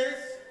sickness.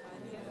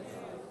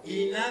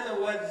 In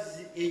other words,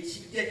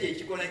 ekijja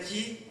kyekikola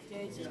ki?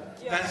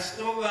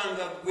 Kasitoba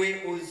nga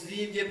gwe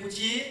ozimbye ku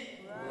ki?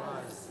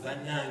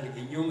 Bannange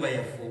ennyumba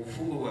yaffe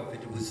obufumbo bwaffe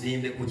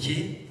tubuzimbe ku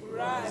ki?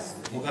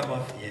 Mukama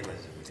waffe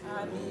yeebazibwe.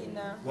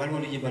 Waliwo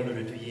oluyimba luno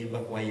lwe tuyimba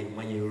kwaye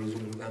lumanyi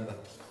oluzungu lugamba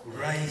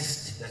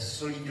Christ the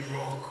solid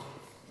rock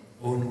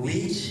on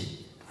which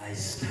I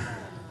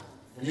stand.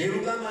 Ne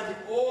lugamba nti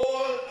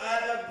all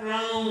other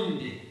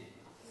ground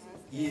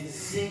is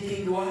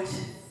sinking what?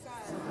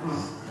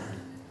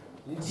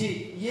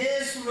 Nti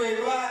Yesu lwe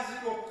lwazi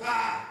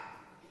lwokka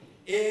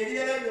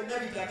ebirala byonna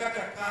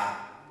bitakataka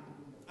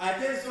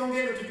ate ensonga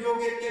eno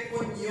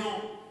tugyogeddeko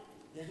nnyo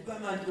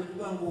netugamba nti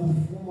wetubanga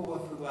obufumbo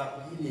bwaffe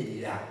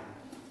bwakuyimirira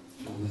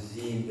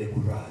tubuzimbe ku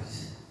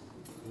lwazi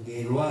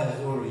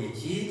ng'elwazi olwo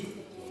yeki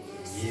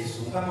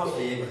Yesu. Mukama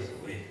waffe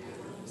yeebazibwe.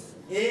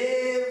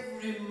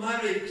 Every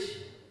marriage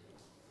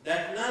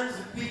that lands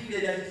quickly,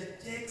 that it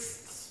takes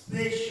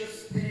special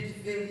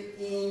spirit-filled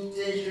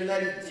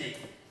intentionality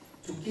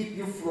to keep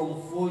you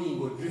from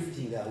falling or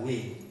drifting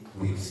away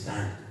will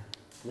stand.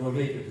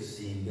 N'olwekyo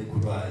tusimbe ku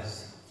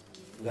lwazi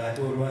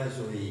ng'ate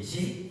olwazi olwo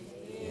yeki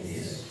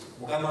Yesu.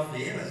 Mukama waffe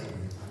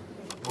yeebazibwe.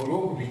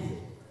 Olwokubiri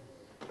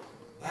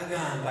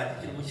bagamba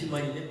nti kino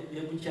mukimanyi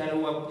ne mukyala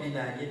wa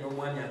kulinaanye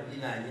n'omwami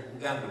akulinaanye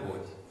mugambe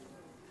bwoti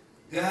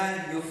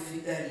guard your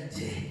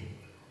fidelity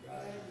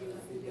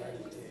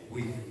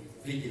with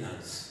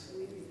vigilance.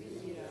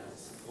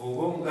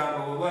 Oba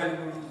omugamba oba ali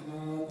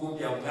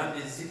mugumbi amugambe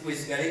ensiku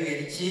esigale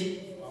ng'eriki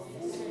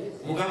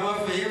Mukama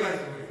waffe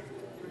yeebazibwe.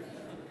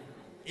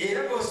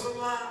 Era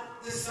bw'osoma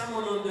the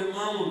Sermon on the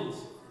Mount,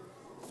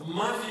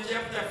 Matthew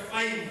chapter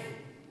 5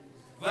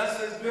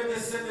 verses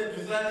 27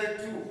 to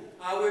 32,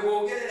 awe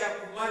bogerera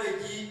ku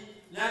marriage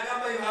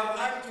n'agamba you have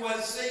heard it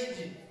was said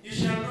you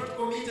shall not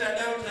commit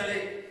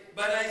adultery.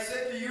 But I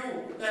say to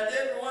you that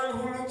everyone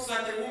who looks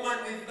at a woman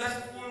with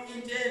lustful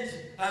intent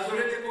has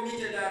already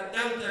committed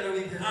adultery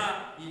with her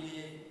in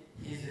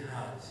his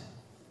heart.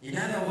 In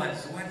other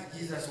words, what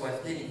Jesus was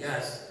telling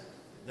us,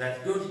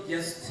 that don't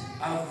just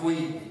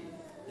avoid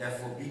the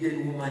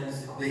forbidden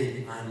woman's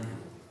bed,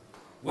 Andrew.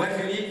 What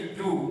you need to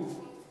do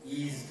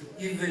is to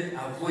even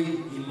avoid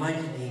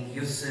imagining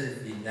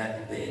yourself in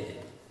that bed.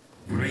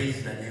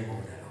 Praise the name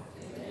of the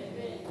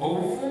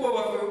Lord.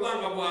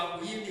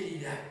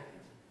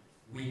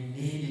 We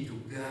need to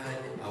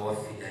guard our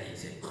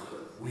fidelity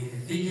with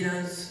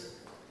vigilance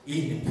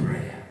in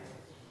prayer.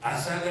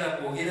 Asagala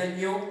kwogera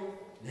nnyo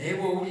naye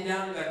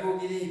bw'owulira nga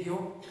twogera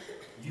ebyo,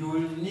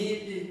 you'll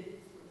need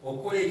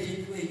okukola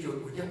ekintu ekyo.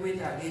 Ojja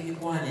kwetaaga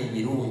emikwano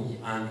emirungi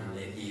Andrew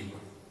ne Eva.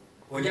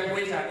 Ojja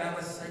kwetaaga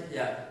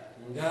abasajja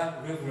nga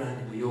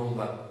Reverend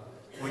Muyomba.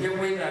 Ojja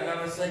kwetaaga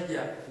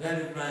abasajja nga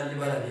Reverend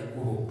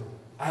Balabekkubo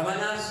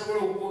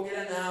abanaasobola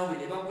okwogera naawe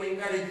ne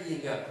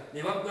bakwenkalejinga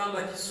ne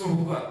bakugamba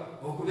kisoboka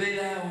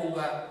okubeerawo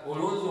nga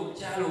olowooza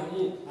omukyalo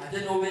omu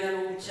ate n'obeera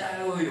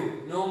n'omukyalo oyo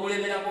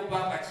n'omulemerako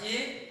paaka ki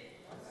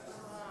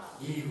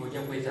iri.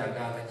 Ojja kwetaaga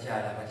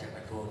abakyala abatya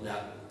Katonda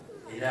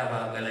era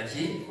abaagala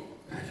ki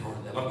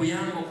Katonda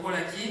bakuyamba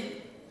okukola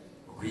ki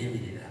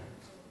okuyimirira.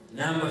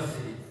 Number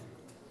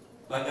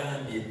 3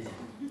 bagambye nti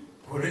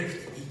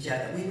correct each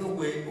other. We know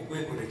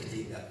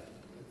okwecorrectinga,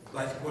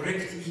 but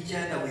correct each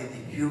other with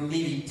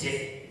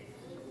humility.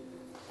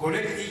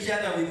 Correct each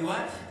other with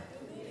what?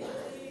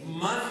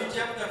 Matthew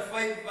chapter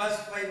 5 verse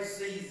 5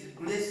 says,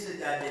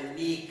 blessed are the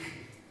meek,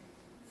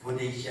 for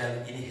they shall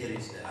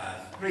inherit the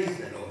earth. Praise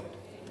the Lord.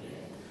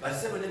 But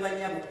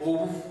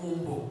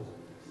obufumbo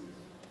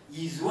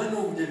is one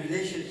of the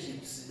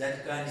relationships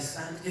that can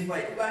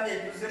sanctify.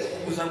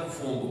 Kukuza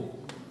bufumbo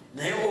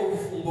naye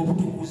obufumbo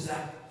butukuza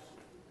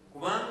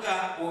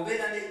kubanga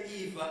obeera ne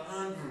Eva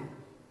Andrew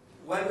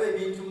waliwo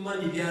ebintu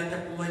mani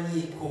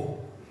byatakumanyiiko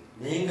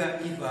naye nga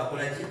Eva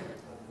akola ki?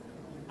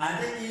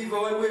 Ate Eva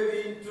waliwo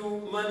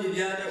ebintu mani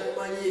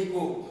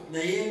byatakumanyiiko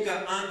naye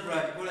nga Andrew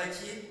alikola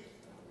ki?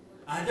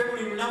 Ate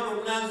buli lunaku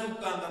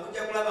olunaazukanga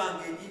mujja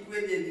kulabanga ebintu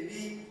ebyo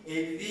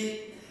ebibi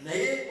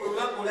naye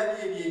olubanga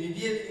olabye ebyo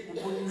ebibi ebiri ku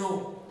munno.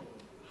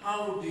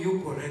 How do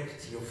you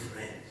correct your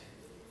friend?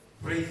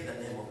 Praise the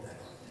name of the Lord.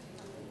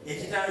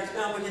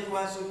 Ekigambo kye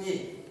twasomye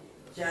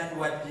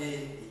kyatuwadde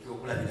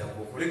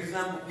ekyokulabirako. For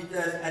example,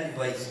 Peter's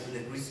advice to the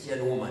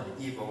Christian woman,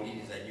 Eve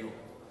awuliriza nnyo,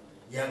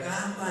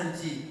 yagamba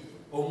nti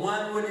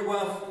omwami wo ne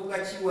bwafuuka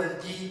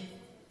kiwagi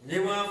ne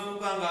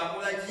bwafuuka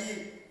ng'akola ki?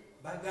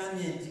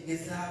 Bagambye nti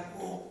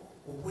gezaako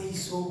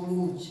okweyisa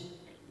obulungi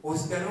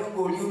osigale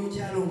ng'oli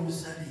omukyala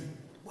omusabi.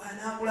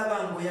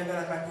 Bw'anaakulaba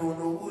ng'oyagala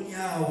Katonda oba oli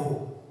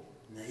awo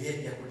naye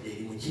ajja kudda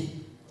eri muki?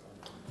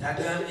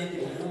 Tagambye nti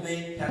muvume,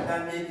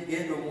 tagambye nti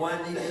genda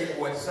omuwandiike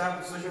ku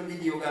WhatsApp, social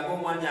media ogambe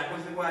omwami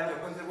akoze bw'ati,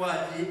 akoze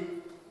bw'ati.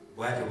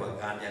 Bw'atyo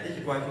bwagambye. Ate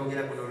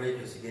kyetwakyogerako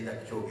n'olwekyo sigenda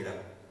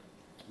kukyogerako.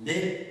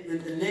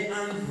 Ne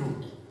Andrew,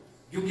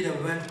 jjukira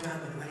bwe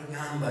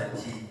batugamba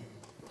nti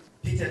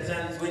Peter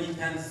turns, when he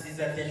turns his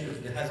attention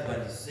to the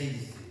husband, he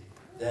says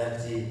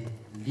that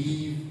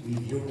live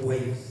with your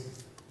wives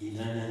in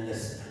an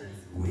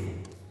understanding way.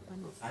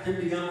 Ate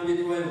bigambo bye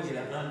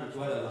twayogera Andrew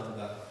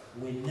twalabanga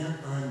mwenna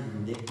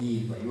Andrew ne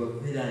Eva, you are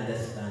very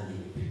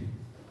understanding.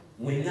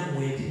 Mwenna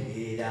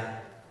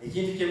mwetegeera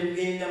ekintu kye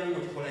mugendamu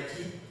mukikola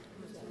ki?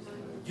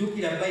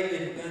 Jjukira Bible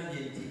egambye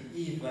nti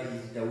Eva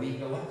is the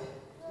weaker what?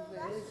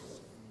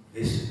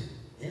 Vessel.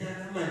 Era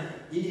agamba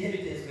nti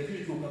inheritance bwe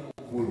tulituuka mu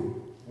ggulu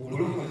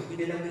obulokozi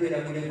tugenda kubeera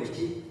mulengo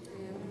ki?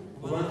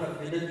 Kubanga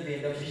ffenna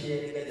tugenda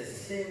kusharinga the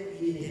same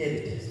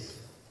inheritance.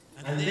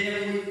 And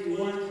then if you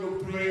want your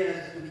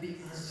prayers to be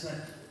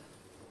answered,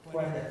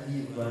 kwata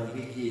Eva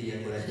ng'eki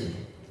eryakola ki?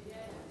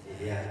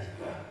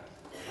 Eryatika.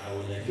 Awo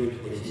nakyo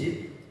tukole ki?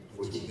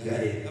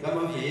 Okigale.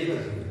 Bamaze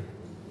yeebaza.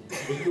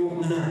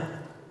 Ekyokuna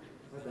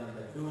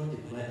bagamba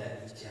don't murder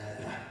each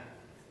other.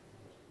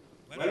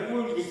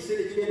 Waliwo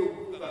ekiseera ekigenda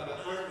okubaga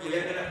Andrew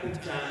oyagala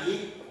kutta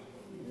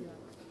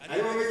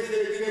aliwo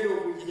ekiseera ekigenda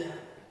okujja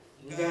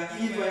nga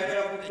Eva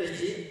ayagala kutta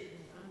ki?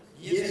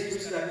 Yesu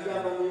Kristo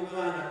agamba mu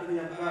Yokaana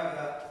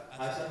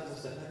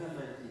 16:3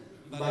 agamba nti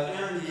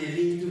mbagambye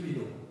ebintu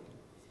bino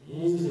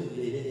muze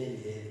mubeere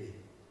n'emirembe.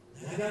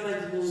 Agamba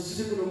nti mu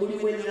nsi kuno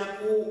mulimu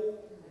ennaku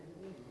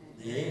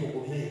naye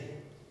mugome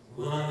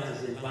kubanga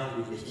nze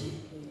mpangudde ki?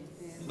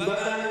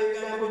 Mbagamba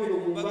ebigambo bino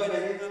mu mbaga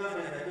negamba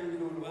nti ate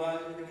mulina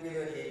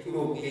olwatulo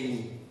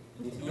obugenyi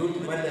nti don't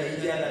murder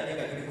each other ate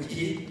nga tuli ku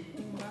ki?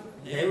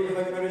 Naye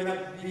oluvannyuma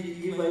lw'ennaku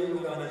 2 Eva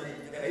yogamba nti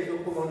ayinza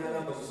okukomawo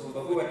n'agamba musumba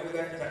gwe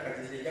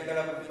watugatakkatiza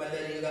njagala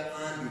kumadalinga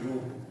Andrew.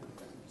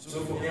 So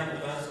for me, I'm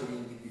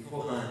counseling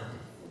beforehand.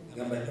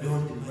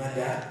 Don't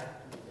murder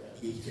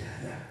each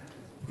other.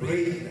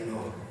 Praise the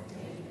Lord.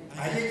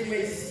 I let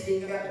me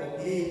sing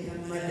okay,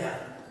 murder.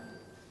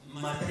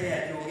 Mataya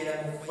Togera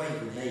of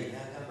 5:9.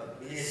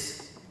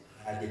 Blessed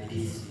are the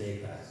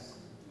peacemakers,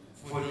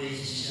 for they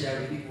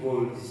shall be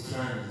called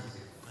sons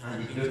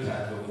and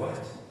daughters of what?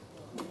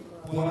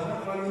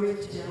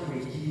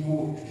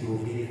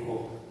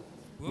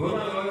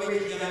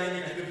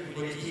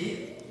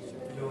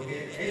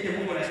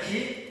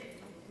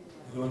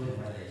 Don't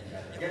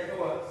get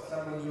what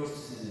someone knows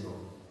to know.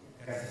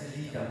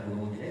 Cathedral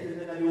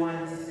and everyone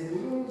is a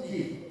good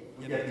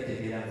you have to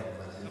take it out.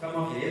 Come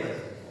on, here.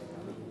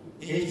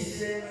 It's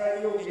said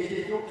by your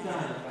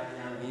plan, by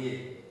young year.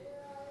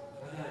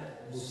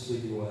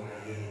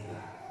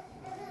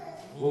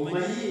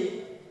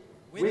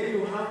 When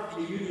you have a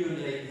union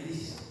like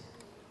this,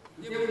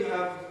 then we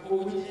have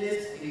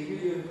witness a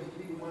union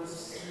between one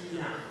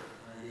sinner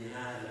and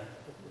another.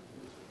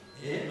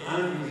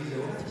 And with the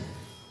what?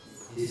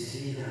 The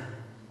sinner.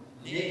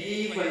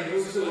 Eva is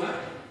also what?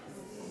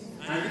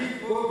 And if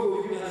both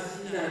of you are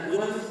sinners,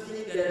 one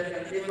thing that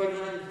can never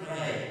run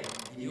dry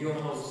in your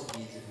house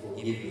is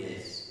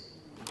forgiveness.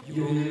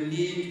 You will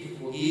need to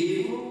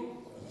forgive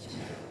each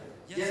other,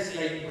 just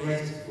like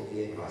Christ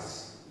forgave us.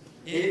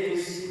 Every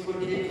single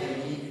day I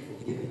need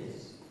forgiveness.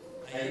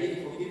 I need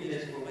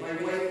forgiveness from my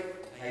wife,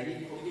 I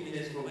need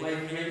forgiveness from my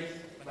friends,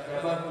 but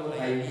above all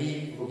I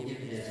need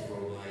forgiveness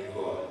from my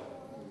God.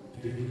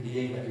 To do the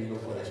thing that we know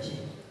for a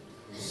king.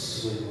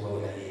 So you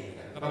are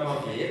a come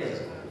out here.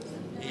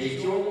 A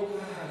joke,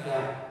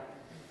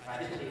 I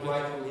didn't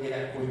want to get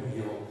a good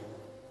view.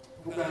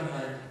 Who can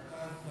find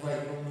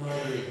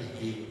marriage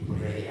in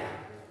prayer?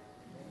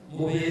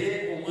 Mubere,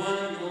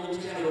 one, no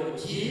child of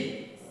G.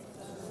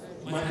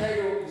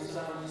 Matthew,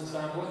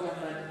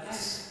 and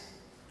ask,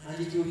 and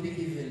it will be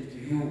given to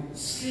you.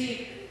 Seek,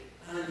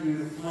 and you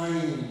will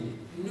find.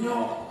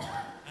 Knock,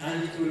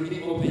 and it will be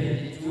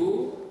opened to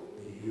you.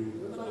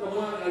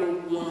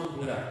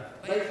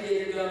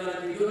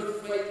 We don't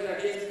fight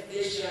against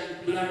flesh and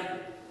blood,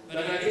 but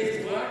against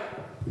what?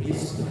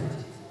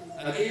 Principality.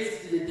 Against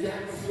the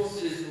dark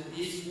forces of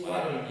this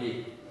world.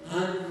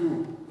 Andrew,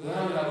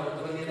 because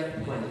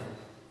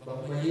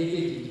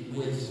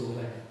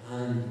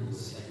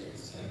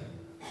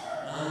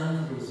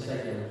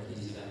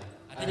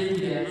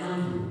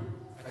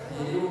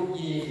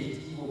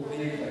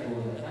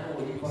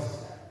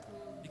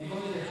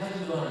the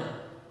husband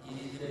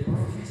is the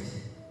prophet,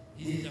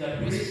 he is the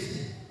priest,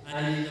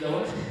 and he is the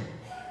what?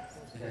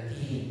 The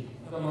king.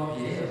 Come up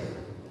here.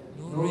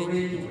 No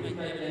way to put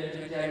my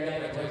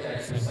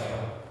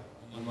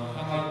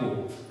Makahago,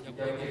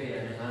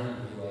 Yakian and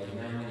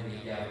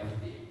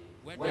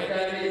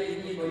whether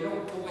they give a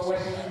young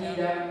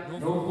Kawashida,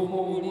 no Kumo,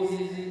 no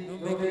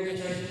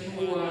vacation,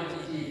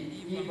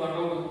 if I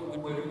go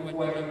with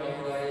what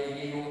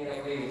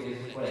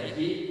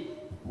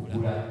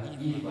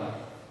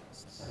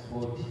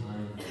support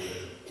and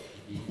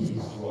it is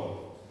wrong.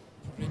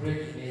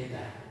 Break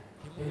later.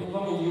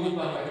 Temukamu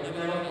nyumba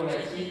katika kwa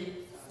laki.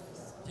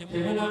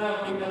 Temuna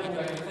kuna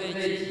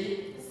katika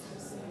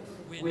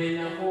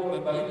Bwenakuwa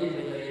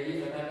bakugenda yali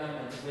katagamba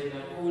nti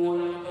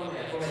bwenakuwola Mukama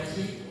yakola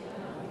ki?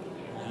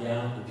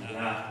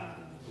 Yambulira.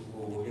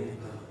 Tukuwole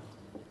Mukama.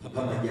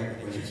 Mukama ajja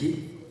kukola ki?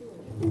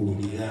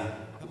 Kuwulira.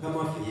 Mukama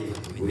waffe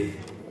yeebazibwe.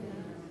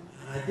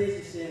 Ate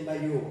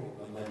ekisembayo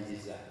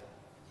bamaliriza.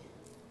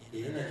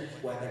 Era nakyo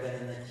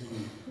kikwatagana na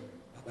kiri.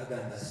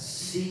 Bagamba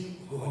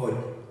seek God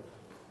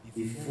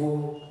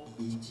before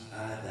each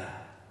other.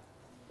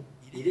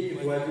 Era ekyo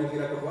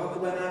twakyogerako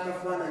twakuba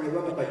n'akafaananyi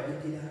oba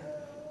mukajjukira.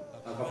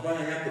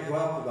 Akafaananyi ako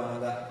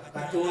twakubanga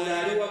Katonda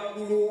ali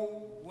waggulu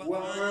wa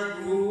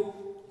Andrew,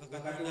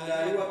 Katonda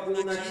ali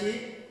waggulu naki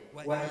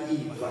wa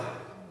Eva.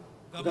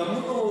 Nga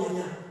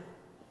munoonya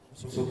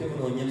musooke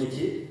munoonya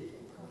muki?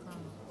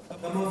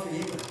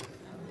 Kamafeeba.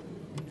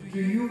 Do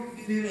you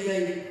feel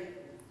like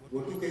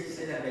otuuka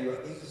ekiseera nga you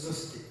are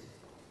exhausted?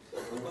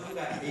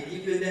 Obanga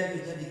ebintu ebyabyo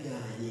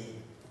tabiganye,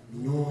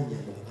 noonya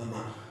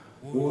Mukama.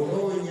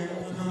 Bw'onoonya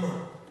Mukama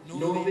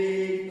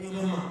n'obeera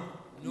Mukama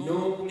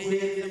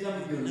n'okuleeteza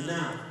mu byonna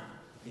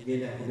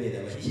egenda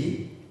kubeera baki?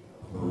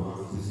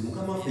 Abawanguzi.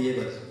 Mukama waffe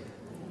yeebazibwe.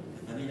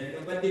 Amina.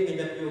 Obadde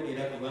ngenda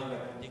byogera kubanga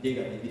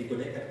nga bibiriko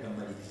naye kati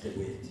kamalirize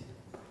bweti.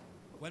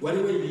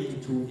 Waliwo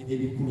ebintu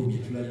ebikulu bye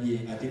tulabye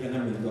ate nga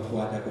nammwe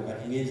bibakwatako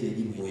kati ngenze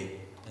eri mmwe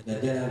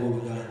naddala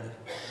abooluganda.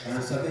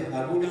 Kansabe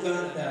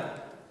abooluganda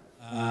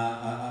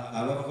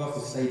abava ku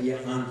sayidi ya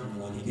Andrew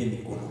muwanike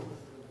emikono.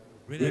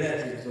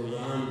 Relatives of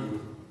Andrew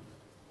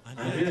and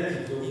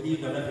relatives of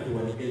Eva naffe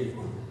tuwanike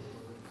emikono.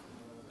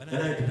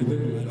 Naye tutube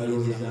mu ngalo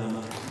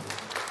ez'amaanyi.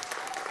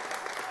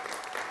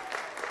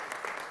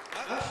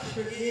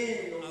 Actually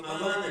eno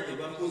abaana gye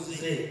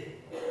bakoze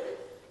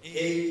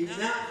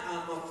erina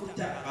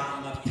amafuta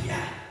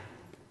amapya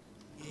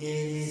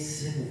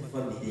gereese mu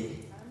famire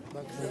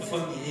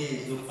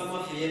ezo.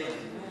 Amaffe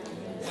yeebazibwe.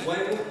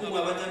 Waliwo okumu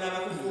abatana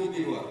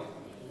abakufumbirwa.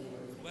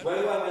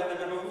 Waliwo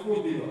abatana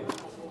abakufumbirwa.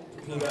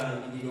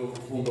 Tulangirira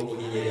okufumba ku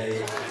linnya lya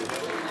Yesu.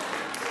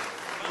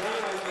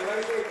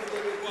 Waliwo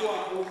ekitegeddwa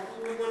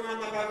okufumbwa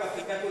n'amaka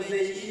gaffe gakoze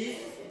ki?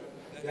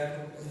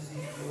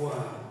 Gatukuzibwa.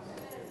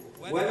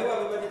 Waliwo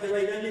ababadde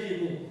tebalina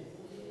mirimu.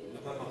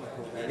 Mukama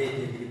Katonda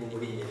aleeta emirimu mu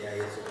linnya lya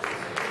Yesu.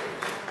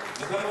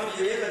 Mukama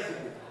waffe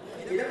yeebazibwe.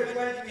 Era bwe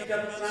twali tuyita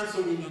mu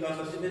Sansolingi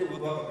ng'amasomero bwe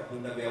bwaka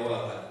Katonda bwe yawa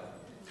abantu.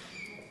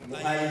 Mu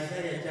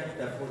Isaiah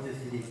chapter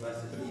 43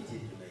 verses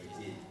 18 to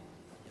 19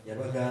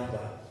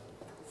 yabagamba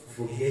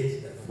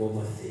forget the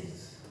former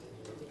things.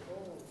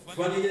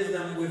 Family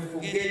zammwe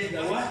forget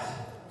the what?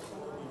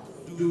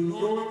 Do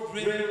not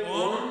dwell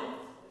on.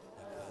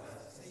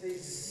 Say,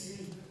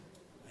 see,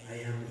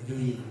 I am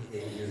doing a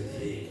new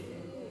thing.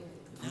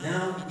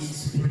 Now it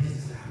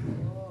springs up.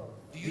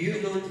 Do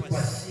you not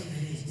perceive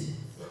it?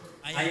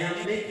 I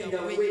am making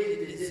a way in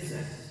the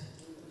desert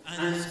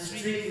and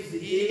streams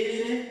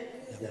in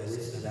the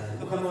wasteland.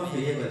 Mukama waffe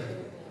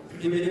yeebazibwe.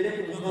 Tubeerere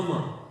ku Mukama,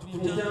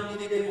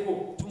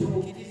 tumutangireko,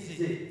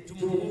 tumukkirize,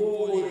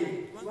 tumuwoole.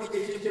 Kubanga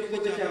ekintu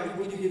ky'okukoza kya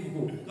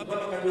bugujjuvu.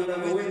 Mukama Katonda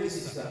abawe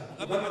emikisa.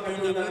 Mukama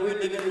Katonda abawe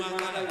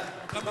eby'emwagala.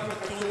 Mukama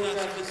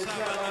Katonda akuzise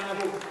abaana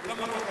bo.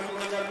 Mukama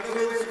Katonda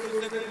abawe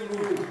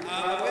ekikulu.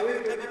 Abawe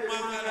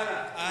eby'emwagala.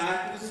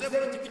 Atukuze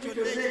buli kimu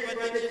kyonna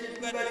ekibadde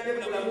kibugadde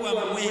mu bulamu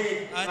bwammwe.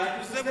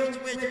 Atukuze buli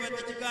kimu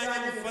ekibadde kiganye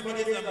mu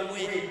famire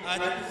zammwe.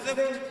 Atukuze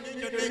buli kimu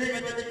kyonna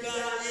ekibadde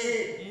kiganye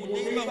mu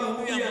nnimba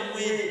bw'omu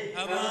yammwe.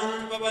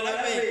 Abantu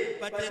babalabe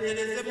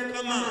batendereze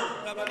Mukama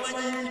nga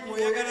bamanyi nti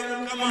bw'oyagala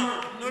Mukama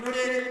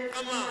n'odda eri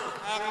Mukama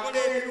akola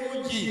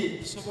ebirungi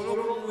tusobole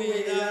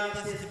okumuweera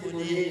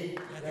testimony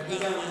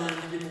yatugamba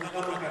nti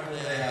Mukama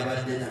Katonda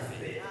yabadde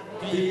naffe.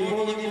 Tuyimba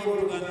oluyimba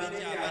olugambe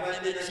nti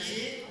abadde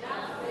naki?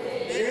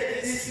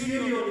 Let this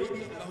union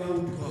be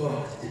about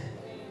God.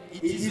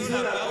 It is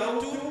all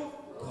about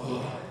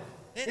God.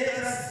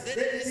 Let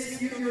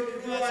this union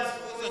draw us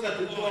closer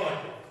to God.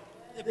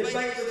 The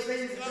Bible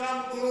says,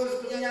 come close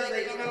to me as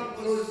I come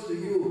close to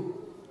you.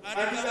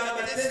 And you have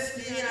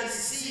tested me and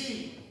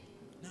see.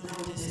 Now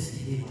test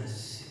him and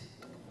see.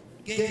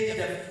 Get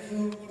the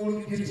full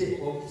beauty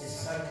of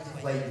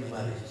sanctified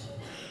marriage.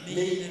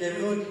 May the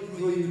Lord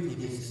draw you to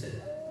himself.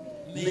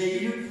 May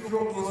you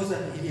draw closer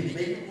to him.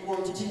 May you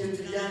continue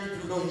to learn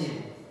to know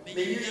him.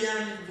 May you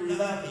learn to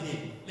love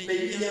him.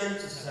 May you learn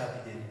to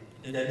serve him.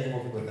 In the name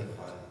of God the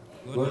Father,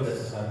 God the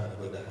Son, and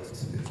God the Holy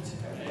Spirit.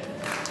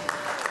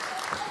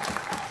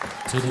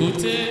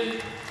 Tukute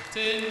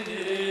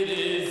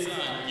tendereza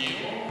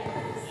nyo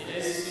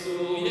Yesu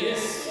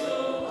Yesu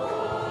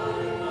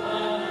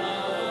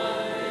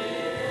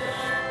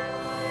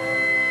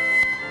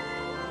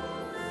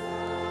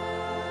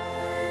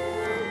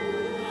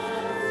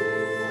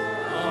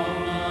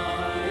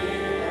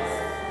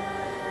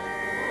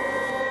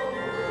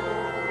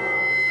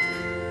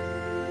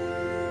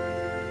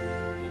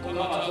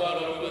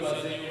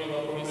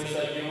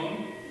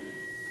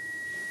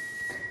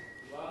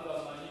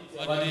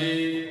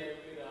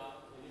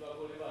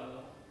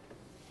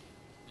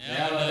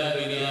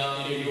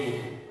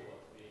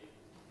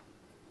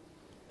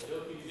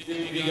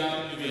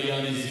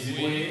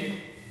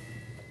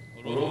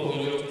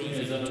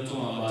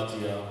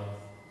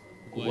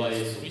lwa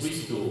Yesu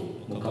Kristo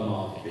Mukama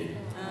waffe.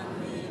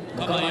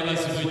 Mukama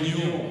yeebazibwe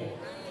nnyo.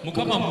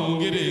 Mukama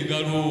mwongere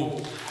engalo.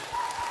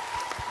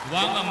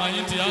 Kubanga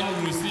manyi nti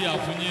Andrews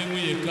yafunyeemu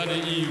yekka ne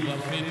Eva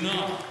ffenna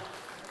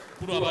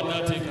kulu abadde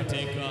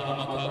ateekateeka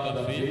amaka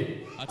gaffe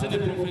ate ne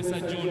Profesa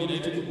John naye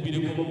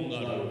tumukubireko mu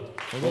ngalo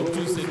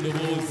olw'okutuusa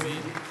eddoboozi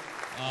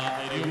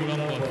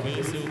ery'obulamu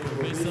bwaffe. Seewo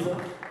Profesa,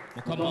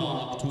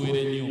 Mukama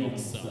akutuweere nnyo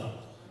omukisa.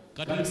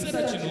 Kati mu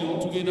kiseera kino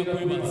tugenda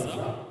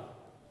kwebaza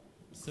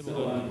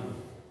Sebo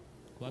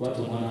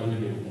kwata omwana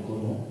ku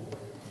mukono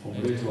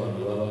omuleeti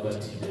wano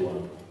babagatidde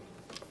wano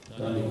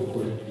tandika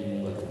okukola emirimu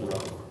nga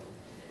tukulako.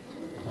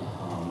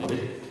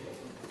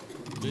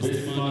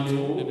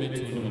 Bestimano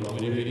ebetono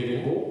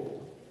muwerebereko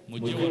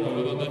mujje wano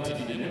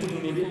babagatirire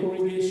mutunulire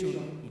congregation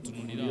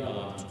mutunulire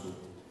abantu.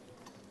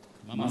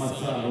 Mama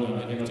Salo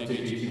bagenda kuteeka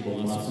ekiko mu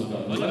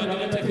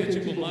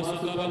maaso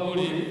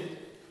g'abagole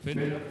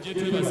gye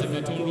twebaze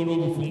Katonda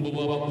olw'obufumbo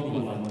bw'abakulu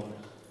bano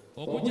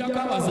okugyako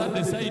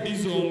abazadde sayidi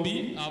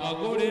zombi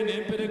abagole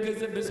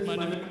n'emperekeze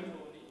Bestimano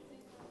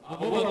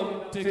abo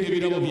bateeka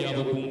ebirabo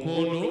byabwe ku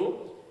nkondo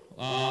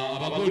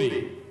abagole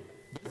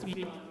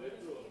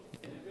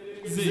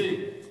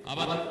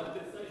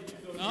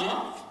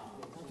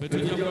ffe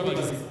tujja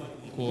kwebaliza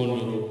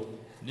nkondo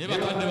naye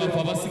bakadde baffe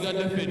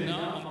abasigadde ffenna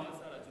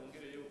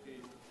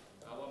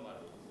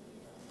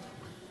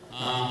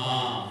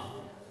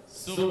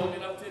so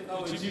bagenda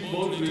kuteekawo ekibbo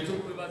tuleete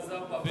okwebaza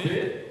kwaffe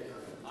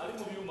ali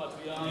mu byuma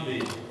tuyambe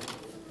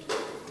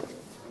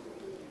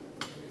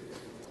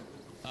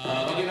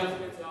bagenda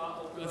kuleeta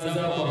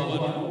okwebaza kwabwe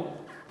wano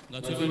nga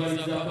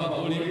twebalizako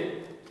abagole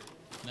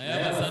naye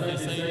abazadde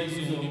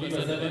sayidi zombi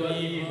bazadde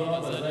babiyiva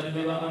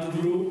bazadde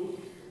b'Andrew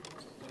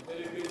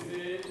emperekeze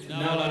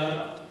n'abalala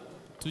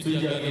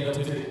tujjagala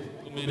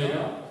kutekomera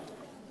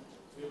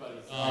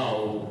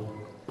awo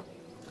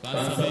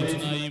kansabe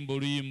tunayimba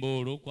oluyimba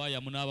olwo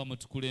kwaya munaaba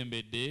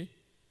mutukulembedde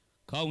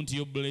Count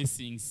Your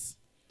Blessings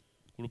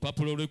ku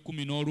lupapula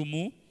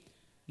lw'11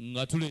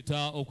 nga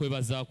tuleeta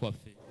okwebaza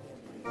kwaffe.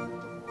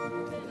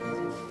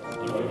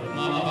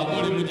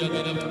 Abagole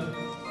mujagala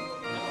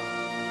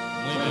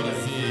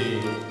mwebalize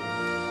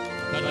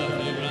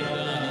kadaffe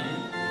Brandani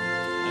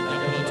ajja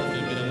kuba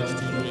tukulembera mu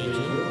kitundu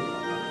ekyo.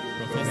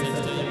 Profesa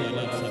Kitayi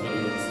Bwanda atusabira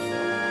omukisa.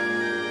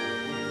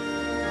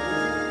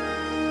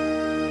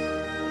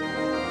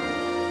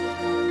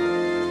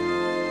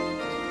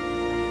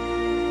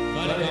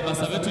 Baleka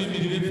basabe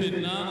tuyimirire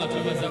ffenna nga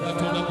twebaza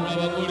Katonda ku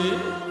lw'abagole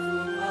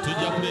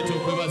tujja kuleeta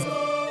okwebaza.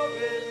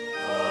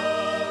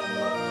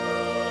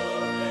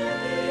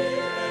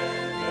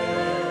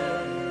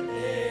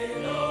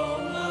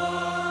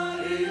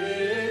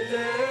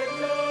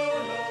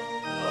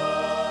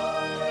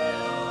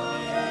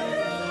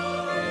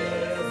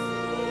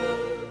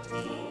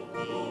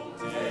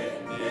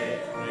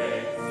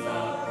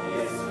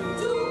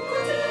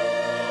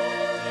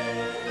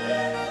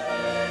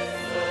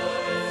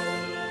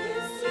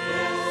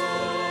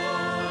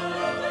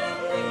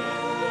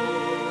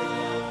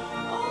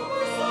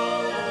 Oh,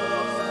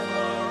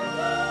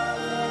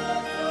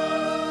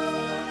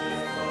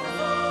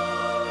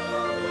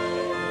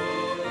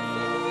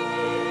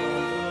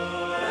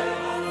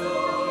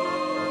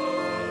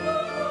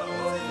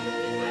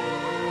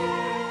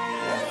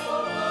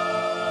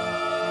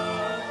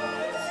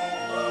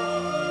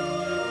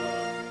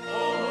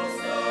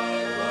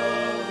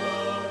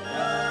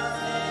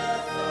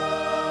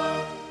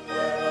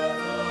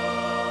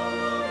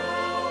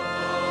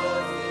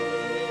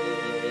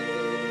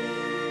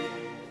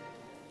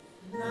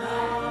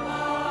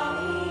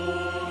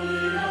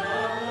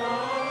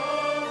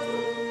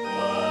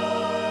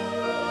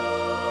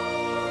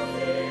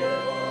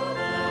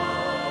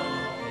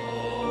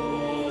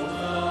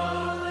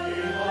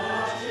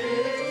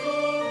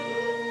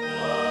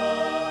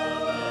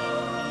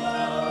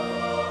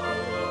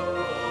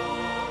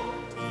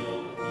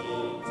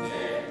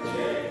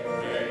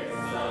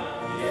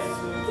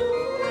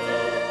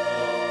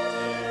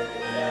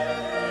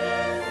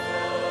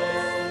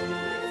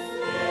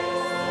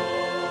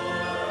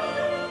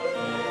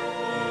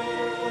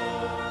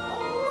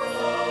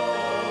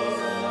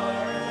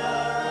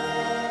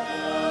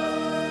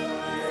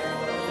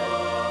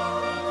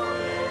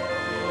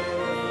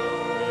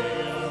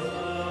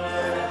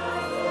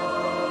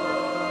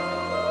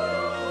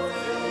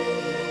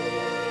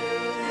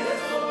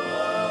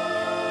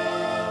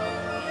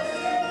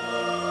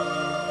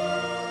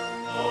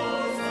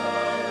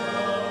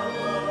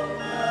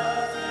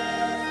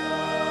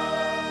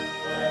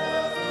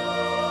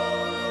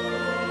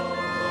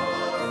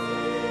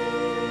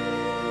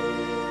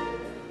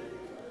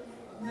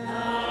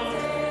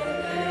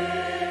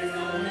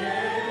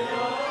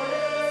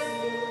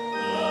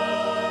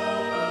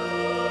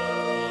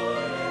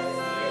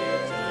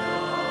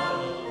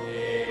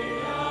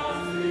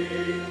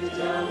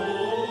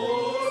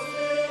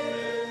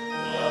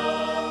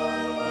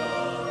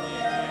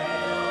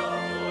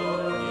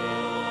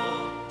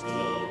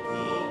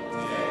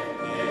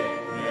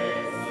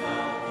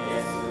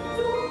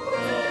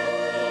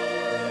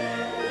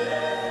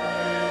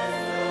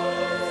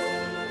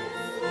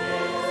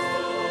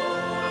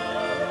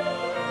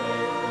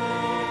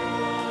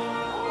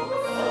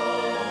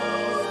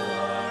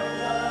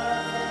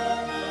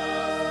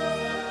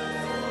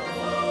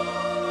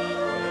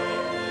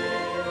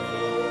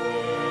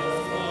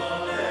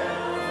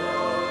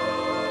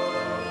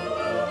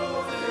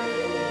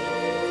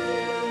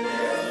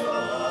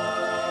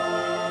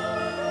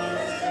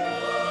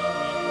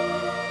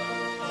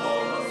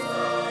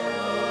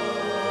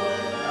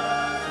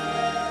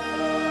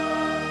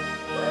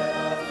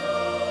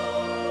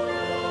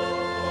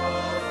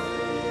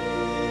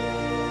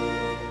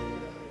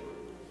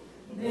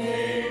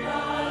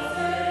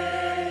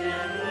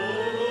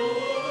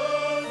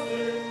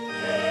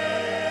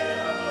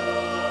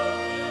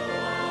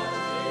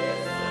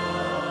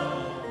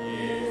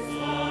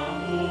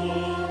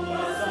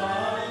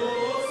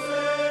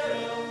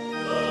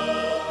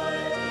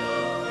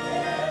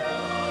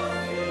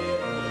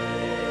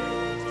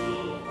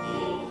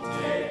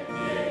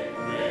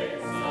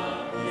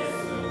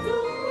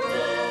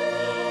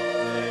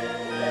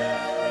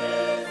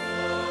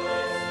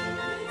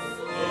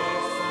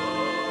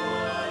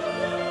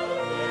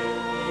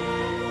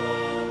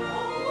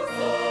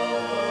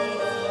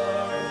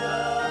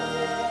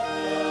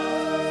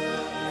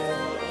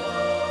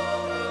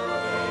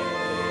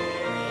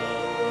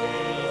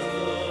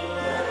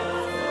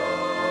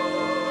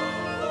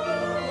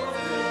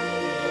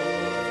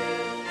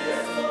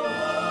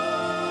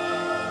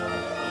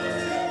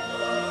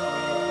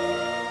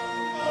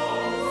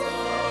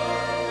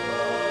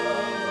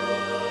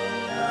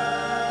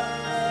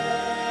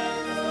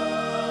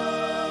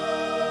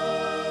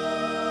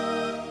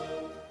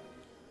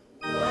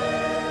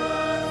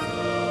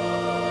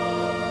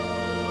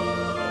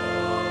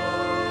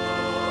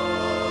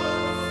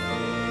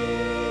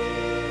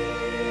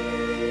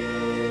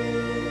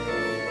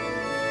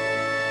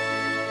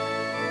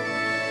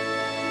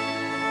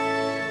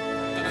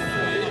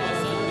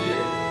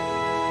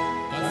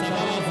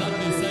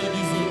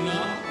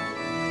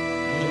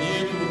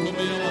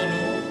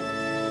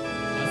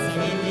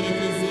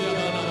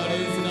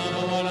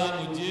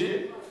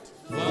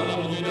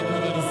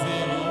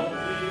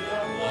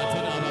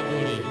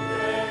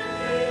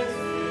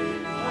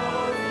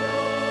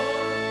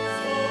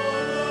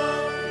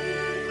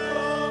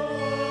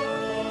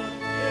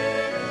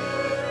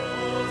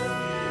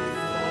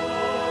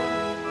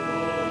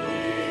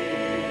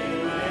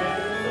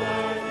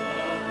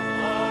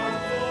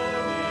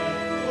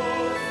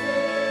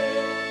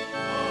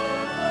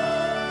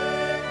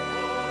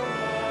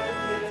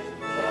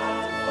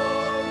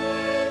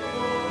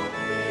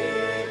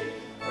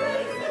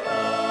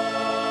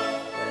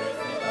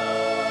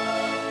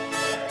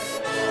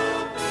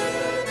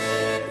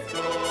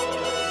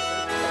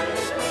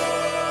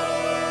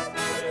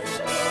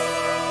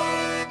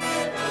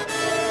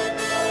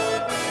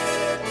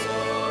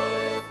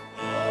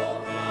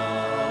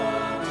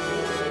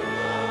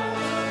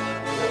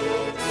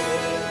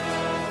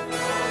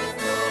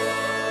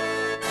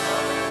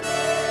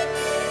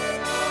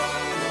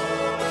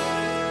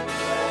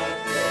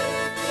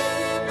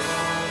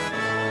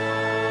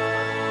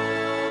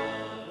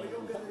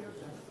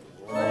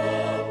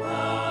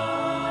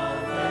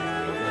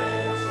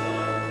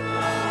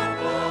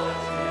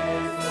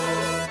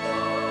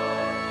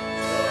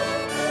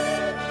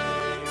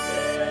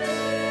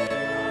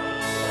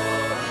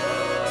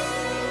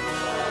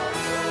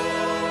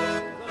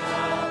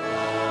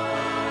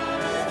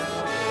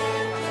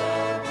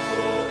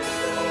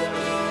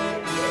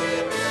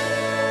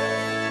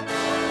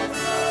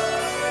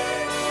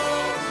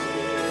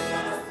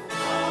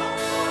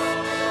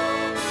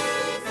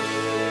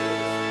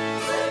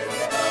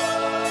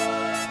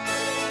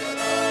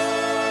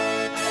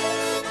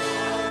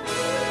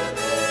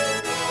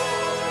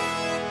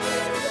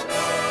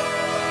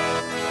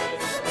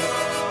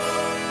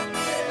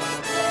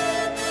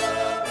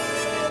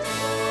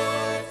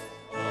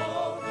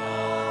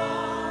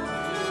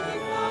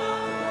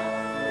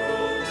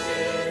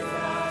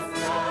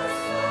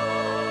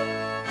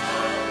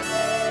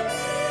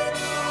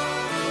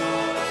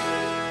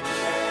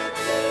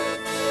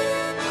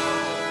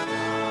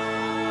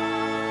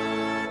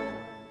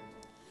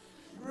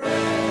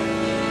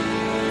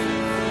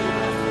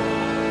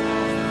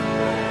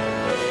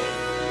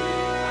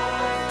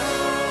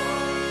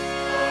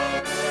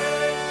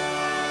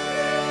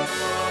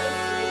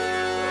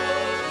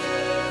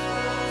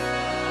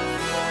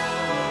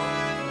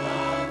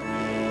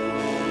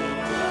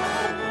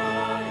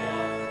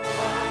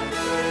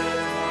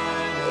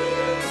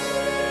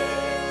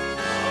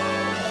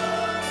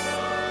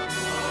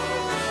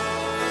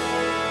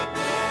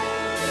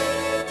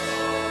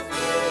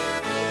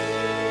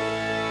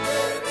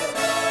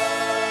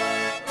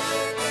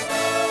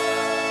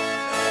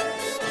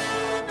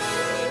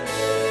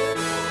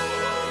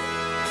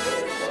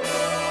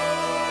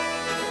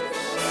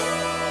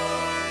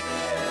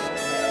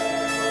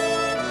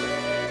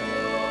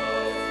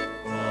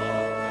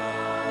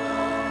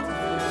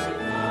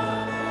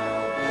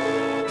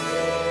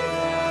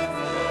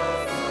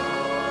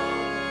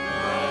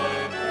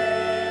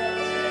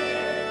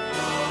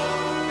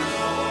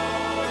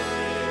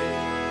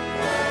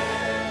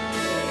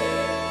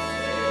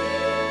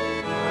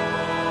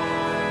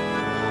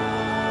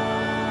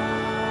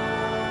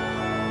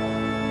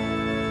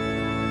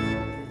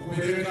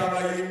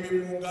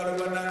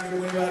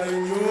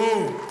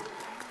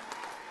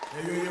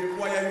 eyo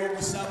yekwaya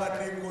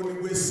y'omusaabadinkoni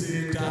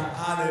gw'esenta.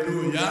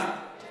 Haleluya.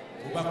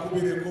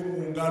 Mubakubireko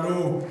mu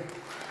ngalo.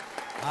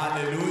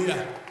 Haleluya.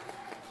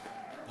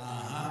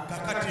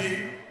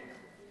 Kakati,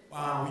 we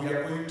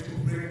are going to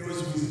pray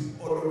those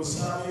with autumn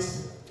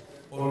service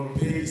on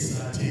page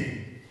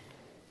 13.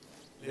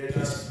 Let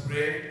us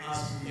pray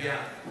as we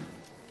are.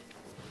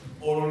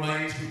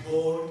 Almighty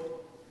God,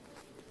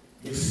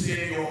 you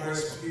send your Holy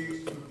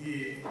Spirit to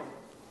be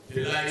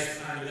the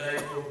life and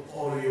life of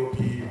all your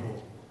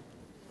people.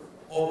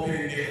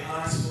 Open the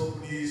hearts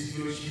of these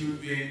your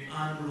children,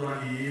 Andrew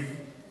and Eve,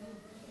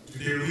 to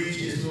the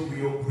riches of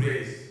your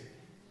grace,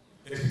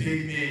 that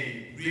they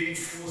may bring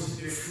forth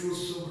the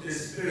fruits of the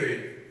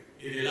Spirit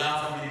in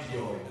love and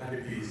joy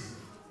and peace.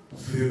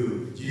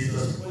 Through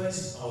Jesus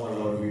Christ, our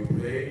Lord, we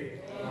pray.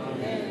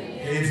 Amen.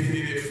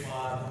 Heavenly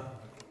Father,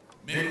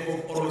 make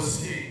of all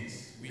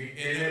things, we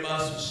enable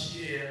us to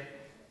share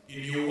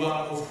in your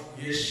work of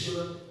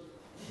creation.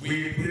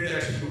 We pray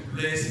that you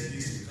bless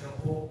this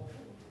couple,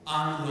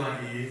 Andrew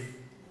and Eve,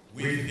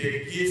 with the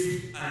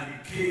gift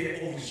and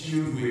care of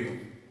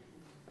children,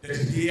 that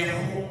their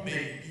home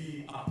may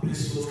be a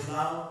place of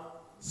love,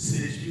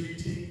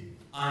 security,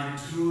 and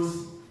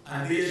truth,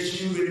 and their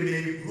children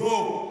may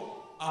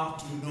grow up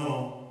to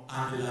know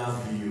and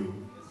love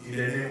you. In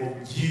the name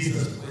of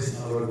Jesus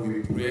Christ, our Lord,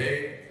 we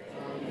pray.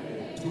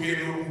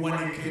 Together,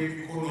 one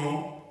came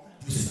Mukono,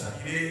 to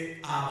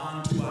sakire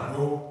abantu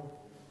bano,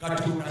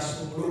 Katonda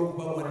asobole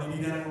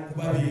okubawanirira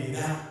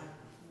n'okubabeera.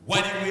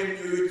 Waliwo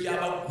emyoyo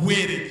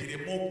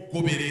gy'abagwerekiremu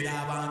okugoberera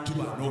abantu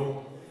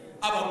bano.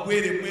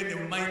 Abagwere mwene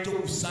mumaite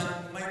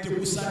kusana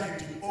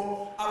nti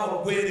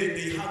abagwere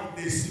they have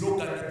the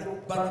slogan that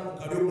okubana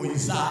mukali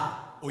omuyiza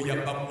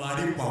oyamba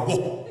mwali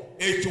kwawo.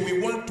 We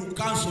want to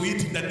cancel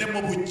it in the name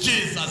of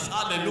Jesus.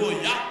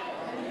 Hallelujah.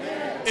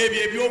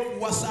 Ebyo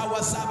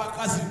ebyokuwasawasa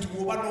abakazi nti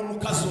bw'oba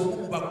n'omukazi omu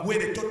mu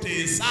bagwere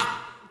toteesa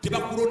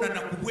tebakulonda na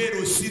kubwera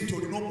osinti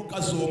olina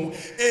omukazi omu.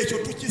 Ekyo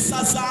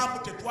tukisazaamu,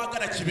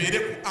 tetwagala kibeere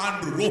ku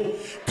Andrew.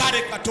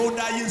 Kale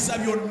Katonda ayinza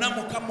byonna,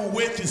 Mukama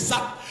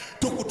ow'ekisa,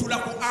 tukutula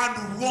ku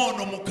Andrew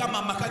ono, Mukama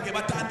amaka ge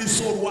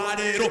batandise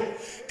olwaleero.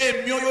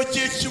 Emyoyo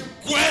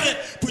gy'ekigwere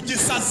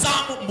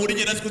tugisazaamu mu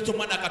linnya lya Yesu Kristo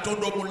Omwana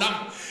Katonda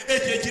omulamu.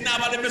 Ekyo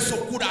ekinaabalemesa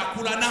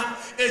okukulaakulana,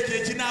 ekyo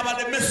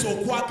ekinaabalemesa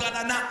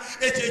okwagalana,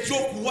 ekyo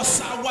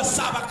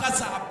ekyokuwasaawasa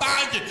abakazi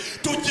abangi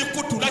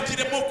tugikutula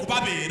kireme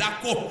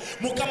okubabeerako.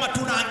 Mukama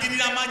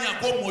tunangirira amaanyi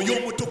ag'omwoyo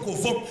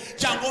omutukuvu,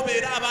 kyangu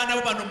obeere abaana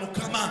bo bano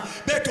Mukama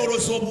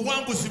beetoloza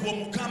obuwanguzi bwo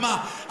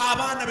Mukama.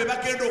 Abaana be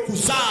bagenda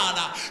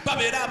okuzaala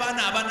babeere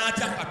abaana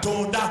abanaatya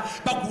Katonda,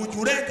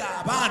 bagunjulenga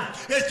abaana.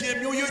 Ekyo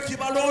emyoyo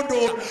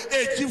ekibalondoola,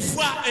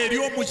 ekiva eri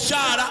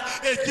omukyala,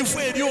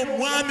 ekiva eri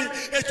omwami,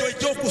 ekyo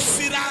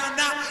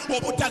ekyokusiraana,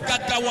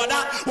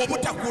 obutagaggawala,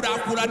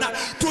 obutakulaakulana,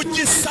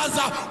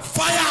 tugisaza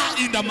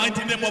fire in the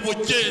mighty name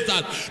of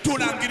Jesus.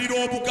 Tulangirira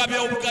obugabe,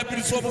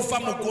 obugabiriza obufa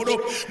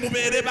mukolo,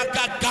 mubeere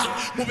bagagga,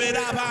 mubeere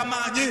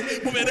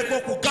ab'amaanyi, mubeereko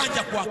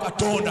okuganja kwa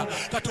Katonda.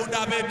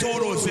 Katonda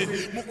abeetooloze,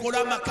 mukole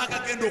amaka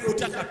agagenda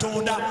okutya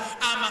Katonda,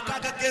 amaka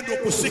agagenda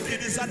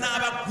okusikiriza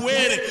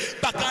n'abagwere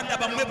baganda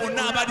bammwe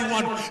bonna abali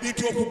wano,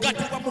 nti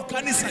okugattibwa mu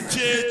kanisa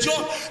kyekyo,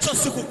 so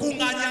si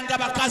kukuŋŋaanyanga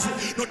bakazi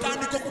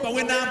notandika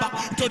okubawa enamba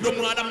nti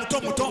omwana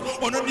muto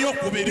ono niyo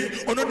okubiri,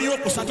 ono niyo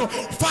okusatu.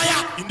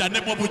 Fire in the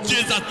name of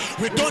Jesus.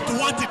 We don't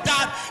want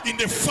that in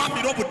the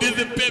family of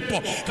these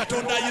people.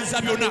 Katonda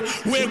ayinza byonna,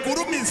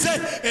 weegulumize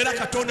era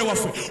Katonda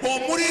waffe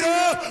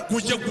omuliro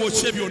gujje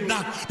gwokye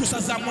byonna.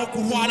 Tusazaamu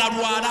okulwala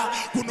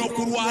kuno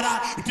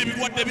okulwala nti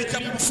ebirwadde bijja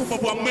mu bufumbo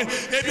bwammwe,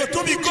 ebyo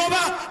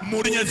tubigoba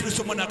mu linnya lya Yesu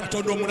Kristo Omwana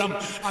Katonda omulamu.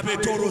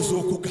 Abeetoolooza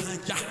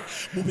okuganja,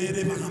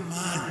 mubeere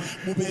b'amaanyi,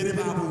 mubeere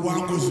ba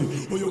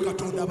buwanguzi. Oyo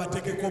Katonda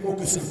abategeka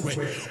omukisa gwe,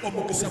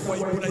 omukisa gwa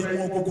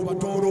Ibulayimu ogwo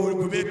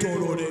gwe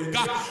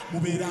beetooloolenga,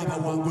 mubeere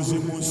abawanguzi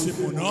mu nsi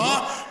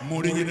muno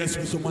mu linnya lya Yesu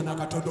Kristo Omwana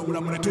Katonda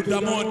omulamu. Ne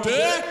tuddamu nti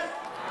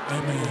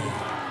amen.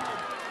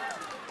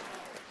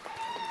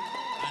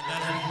 And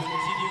as we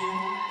continue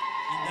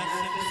in that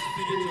same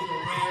spirit of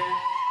prayer,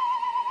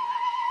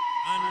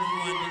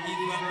 Andrew and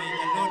Eva, may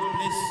the Lord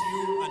bless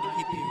you and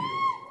keep you.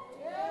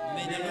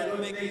 May the Lord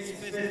make his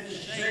face to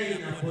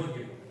shine upon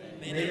you.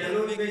 May the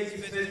Lord make his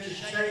face to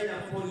shine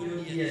upon you,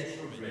 dear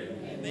children.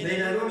 May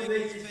the Lord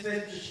make his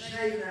face to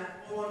shine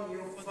upon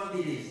your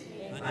families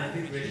and be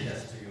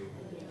gracious to you.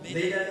 May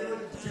the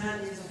Lord turn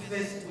his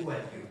face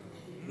toward you,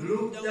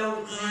 look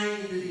down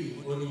kindly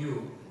on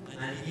you,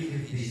 and give you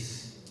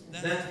peace.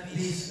 That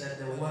peace that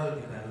the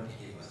world cannot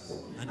give us.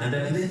 And the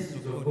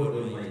blessings of God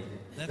Almighty,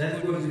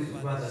 that goes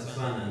with Father,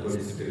 Son, and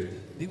Holy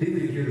Spirit, be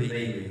with you,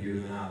 remain with you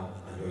now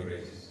and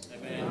always.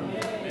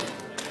 Amen.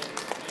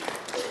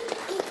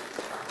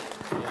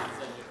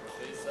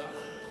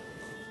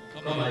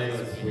 Kama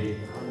yasiwe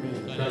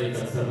kale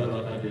kasaba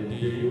bakade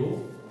ndiyo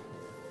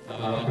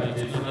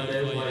abakade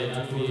tunalewa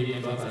yanatuye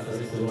mpaka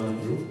sasa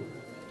wangu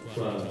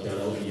kwa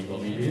mchala uyi kwa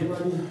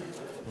milioni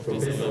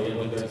profesa wa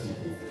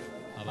magazeti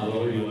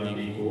abawili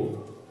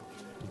wanandiko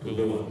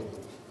tukodoa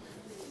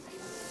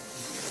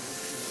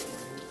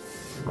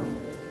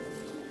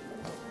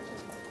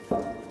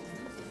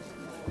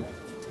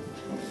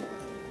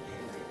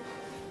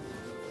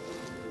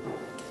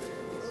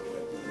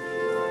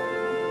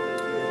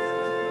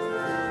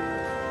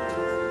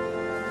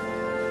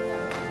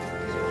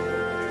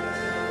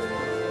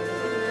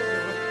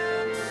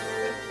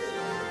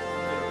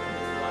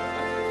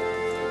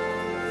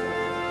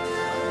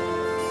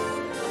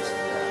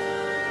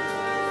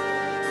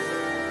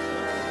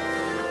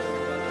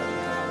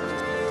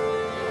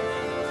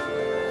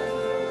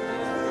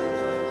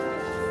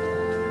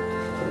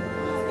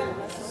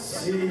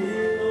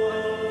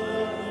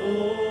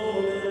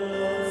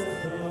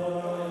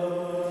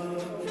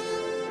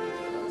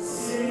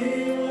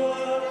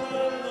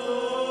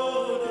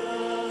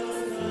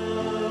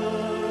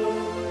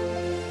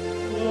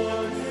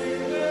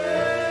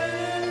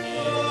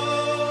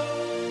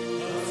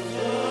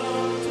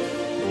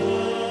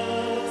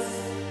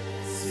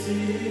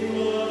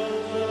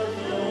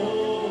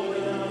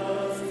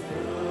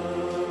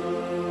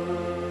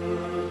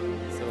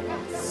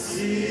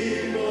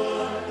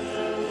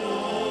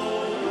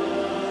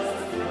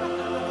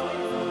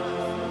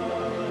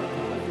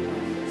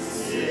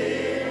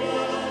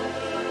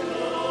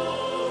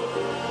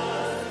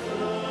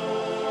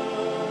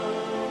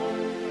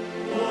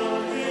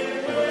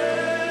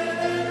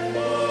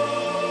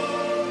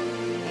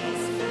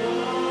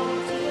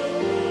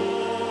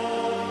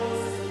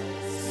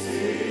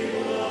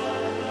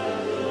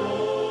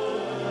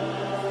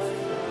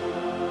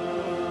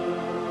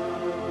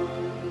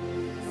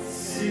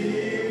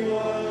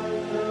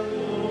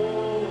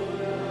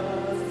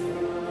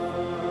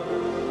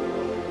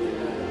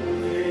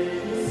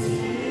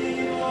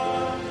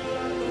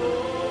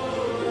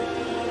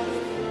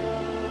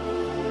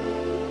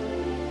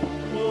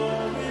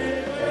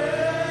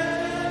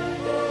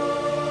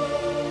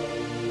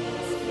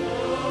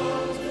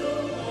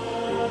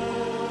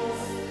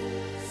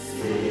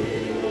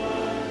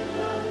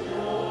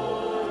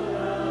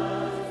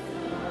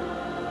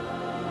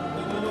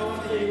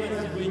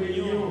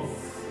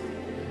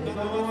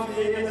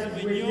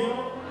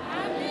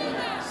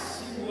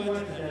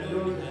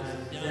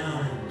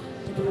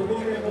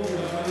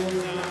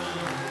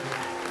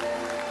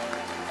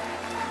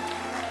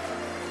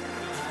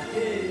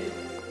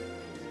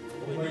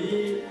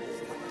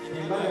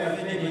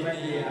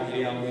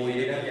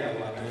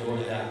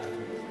Katonda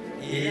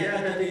era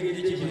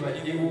atategedde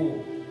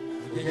kibaddewo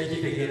ojja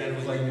kitegeera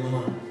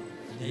luvannyuma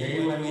naye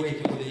waliwo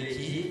ekikola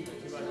eki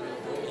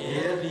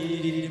era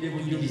birindiridde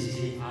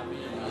bujulizi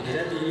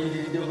era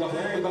birindiridde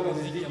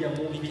bwabagazizijja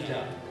mu mpita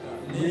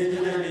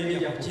n'ebina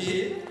n'ebya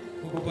kuki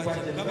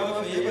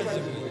kubanga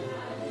yebazibwe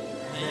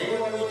naye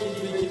waliwo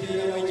ekintu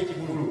ekibeerawo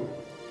ekikulu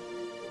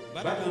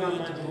bagamba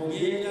nti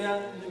bwogenda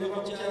ne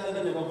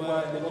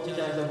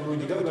bakukyaza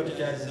bulungi nga bwe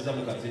batukyazizza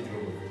mu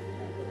Cathedral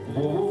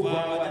bw'oba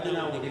ate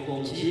naawe oleka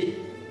omuki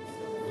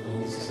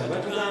omusisa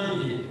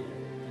batugambye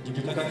nti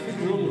mu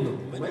Cathedral muno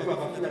manyi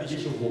bakafuna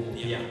bishopu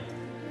omupya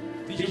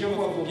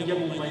bishopu wafumja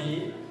mumanyi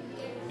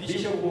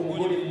bishopu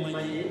omugole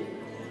mumanyi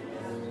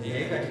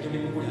naye kati tuli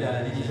mu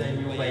kuddaabiriza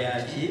nnyumba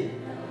yaki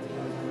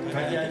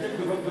kati ate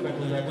twe bafe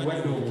Katonda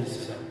atuwadde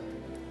omukisa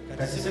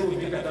kasise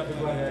bwebikatafe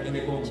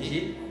twalalineko omuki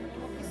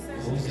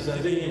omusisa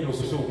nze ngenda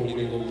okusooka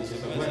omuleka omukisa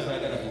kuba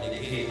saagala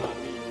kuleke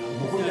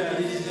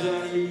mukuddaabiriza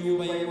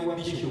ennyumba y'ewa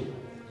bishopu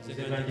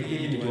sekandike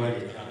emitwalo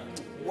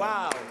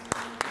 5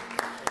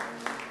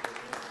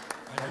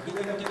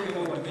 atugenda kuteeka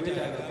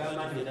wabita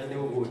agamba nti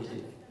etaddewo bwoti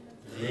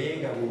naye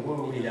nga bw'oba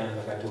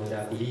owuliranga Katonda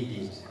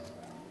akuliidinze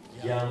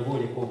jangu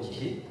oleka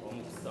omuki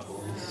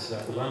omukisa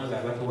kubanga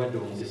abatuwadde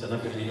omukisa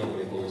naffe tulina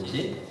okuleka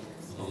omuki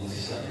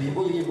omusisa bimba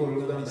oluyimba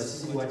olugamba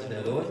see what the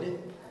Lord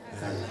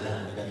has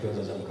done nga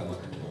twebaza Mukama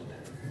Katonda.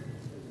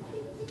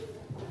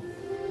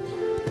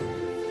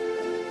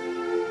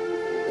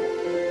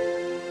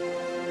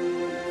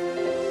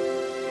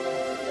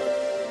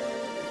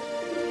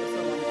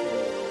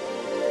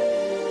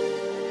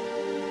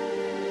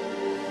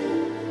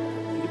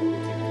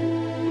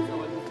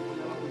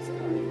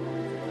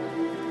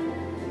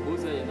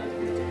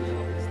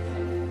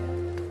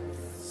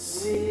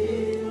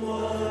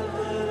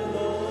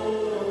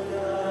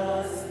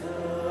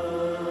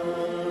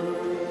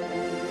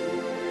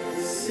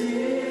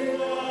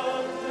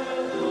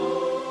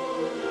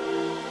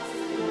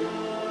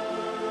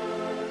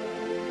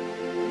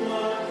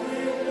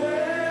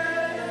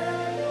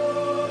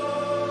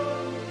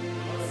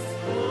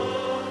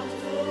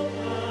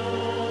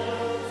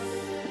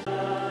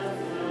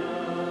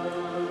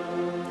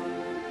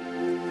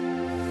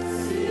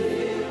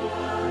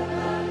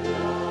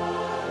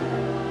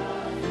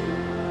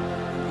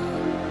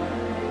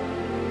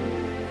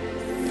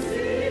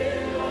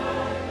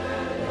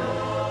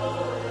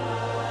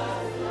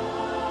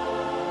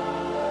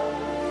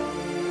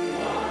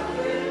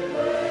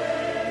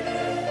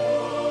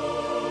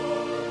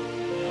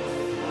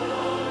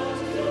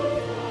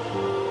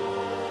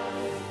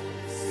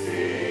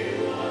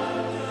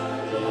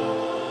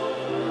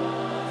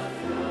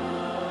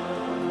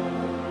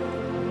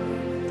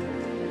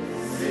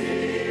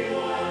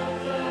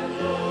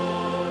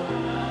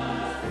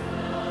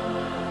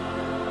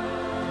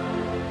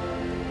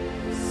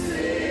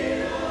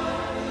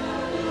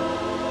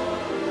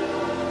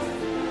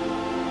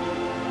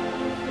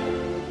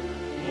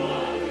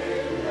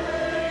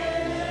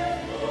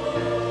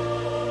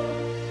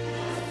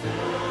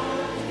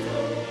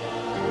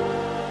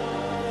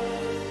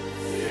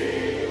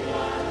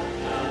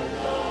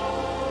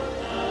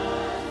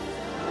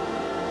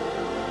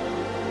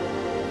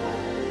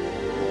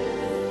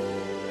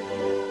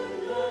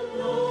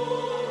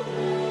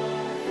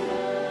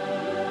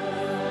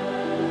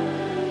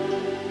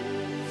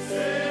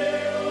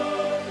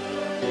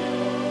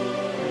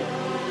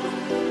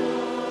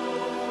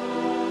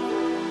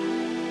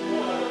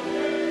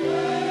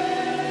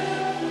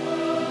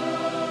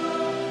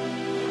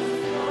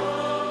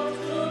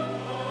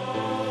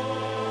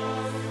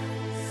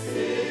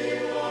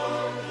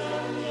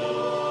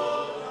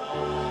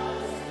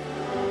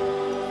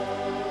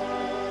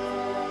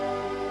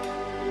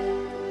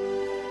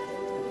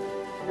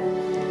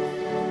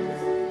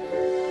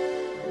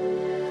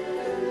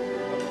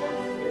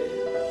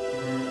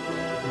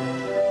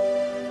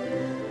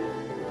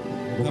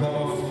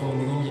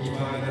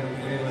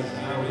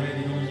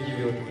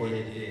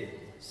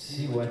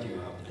 See what you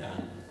have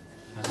done.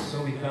 And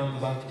so we come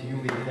back to you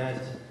with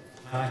that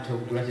heart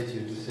of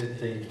gratitude to say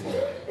thank you.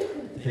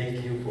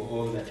 Thank you for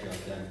all that you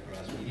have done for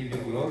us. We give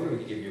you glory,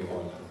 we give you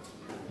honor.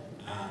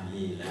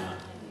 Amen.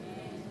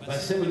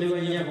 Basebo ne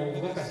banyabo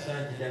kubaka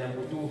santi dala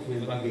mutuufu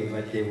embaga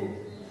ebaddewo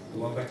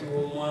wakati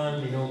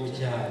w'omwami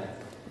n'omukyala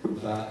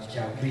ba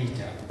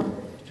Kyakwita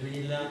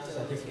tulina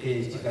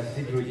certificate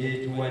Cathedral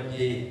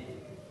gyetuwadde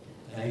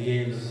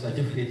naye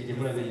certificate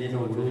gyemulaba ennene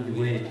obulungi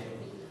bwetu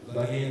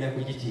bagenda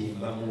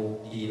kugitimba mu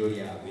iro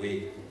lyabwe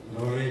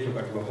n'olwekyo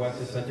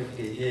katubakwase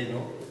certificate eno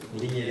mu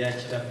linnya erya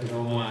Kitaffe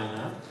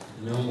n'Omwana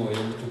n'Omwoyo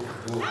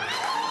Omutukuvu.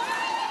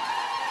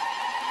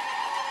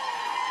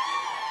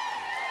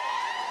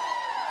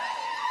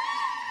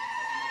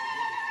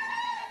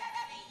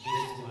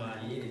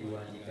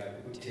 Ebiwandiika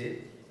bikutte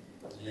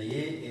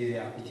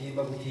naye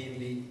akutimba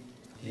butimbi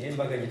naye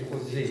embaga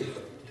gyetukoze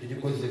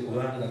tugikoze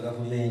kubanga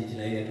gavumenti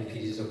naye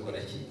yatukkiriza okukola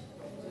ki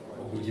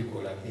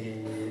okugikola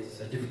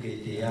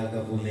certificate eya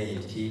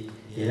gavumenti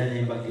era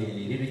n'embaga eno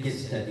eri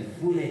registered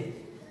fule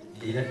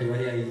era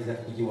tewali ayinza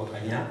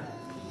kugiwakanya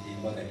nti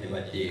embaga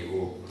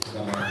tebaddeewo.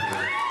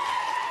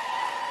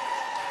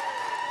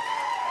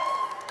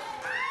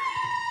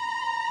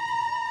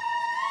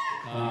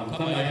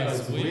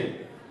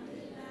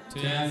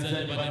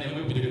 banene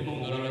mwebire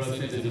kumungalo lwa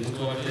sente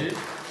zetutwadde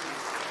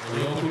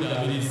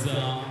olw'okuddaabiriza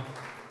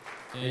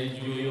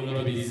enju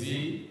y'omulabirizi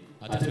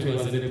ate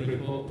twebaze ne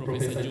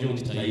Profesa John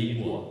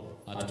Tayimbwa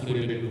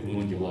atukulembedde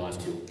bulungi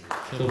bw'atyo.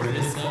 So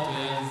Profesa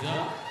tweyanza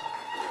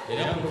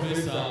era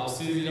Profesa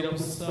okusinziira ku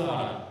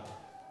Saala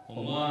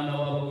omwana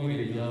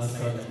w'abagwire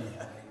gy'asabye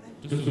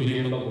tusuubira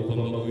embaga okuva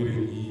mu bagwire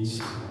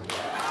nnyingi.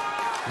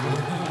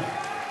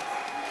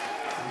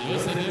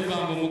 Yose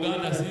nevanga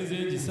omuganda asinze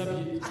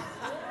ngisabye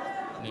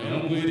naye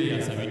omugwire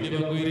yasabidde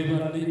bagwire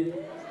banne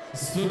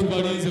so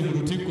tubalinze mu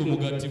lutikko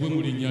mugattibwe mu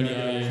linnya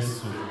lya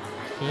Yesu.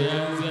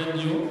 Tweyanza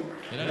nnyo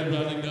era ne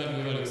Brandon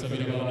webale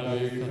kusabira abaana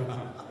beeka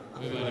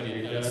webalire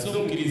ddala. So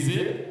mukkirize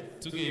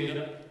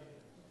tugenda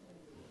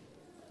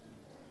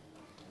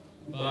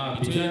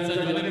bambi tweyanza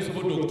nnyo bane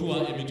musobodde okutuwa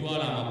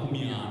emitwalo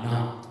 40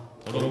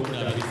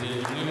 olw'okuddaabiriza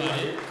enju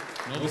mwebale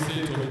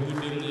n'obusente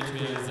obuguddemu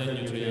n'etweyanza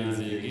nnyo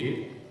tweyanzeege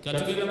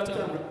katugenda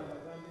kutambula.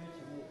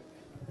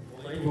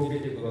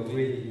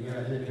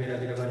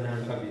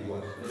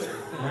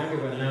 Nange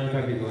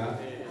Nankabirwa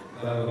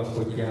baba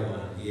bakojja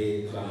bange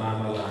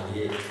bamaama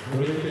bange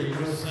olwekyo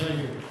nnyo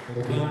ssanyu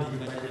okuba nti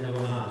badde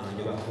n'abamaama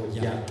ne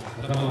bakojja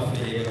Mukama waffe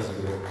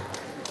yeebazibwe.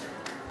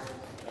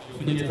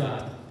 Tufunye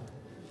taata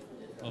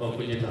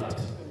abafunye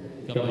taata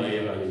Mukama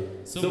yeebale.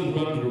 So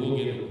mulwandu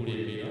lwogenda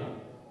okulembera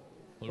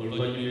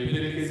oluvannyuma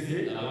emperekeze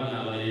abaana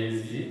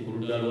abalenzi ku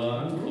ludda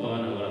lwantu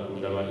abaana abala ku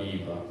ludda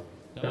balimba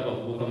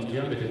tabakubuka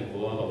muyambe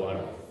temukowa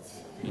abawala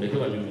muleke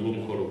banyumirwe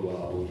omukolo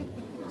gwabwe.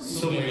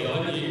 So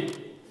mwegabanye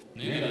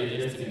naye nga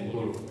yeyasiti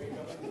mukolo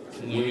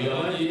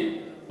mwegabanye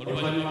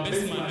oluvannyuma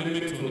Besman ne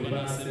Metro ne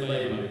banaasemba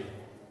yemabe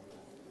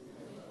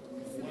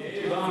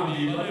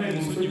bambi bane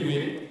mu nsonyiwe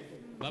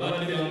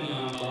babadde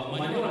baŋŋamba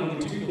omanyi wano mu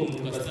Lutikko mu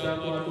kasita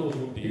akwata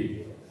obudde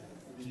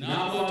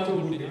n'akwata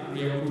obudde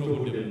yakuta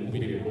obudde mu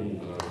mubiri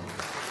gw'omugalo.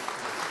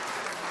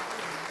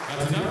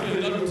 Kati naffe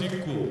nga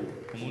Lutikko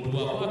omuntu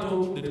bw'akwata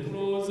obudde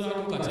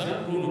tukulowoozaako kati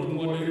atulono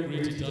tumuwaddeyo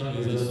kureti ttaano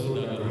eza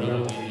soda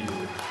agalulawo enyo.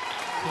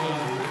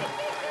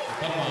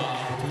 Mukama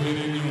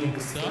akutuweere nnyo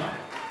omukisa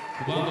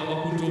kubanga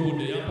wakuta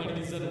obudde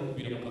yampaliriza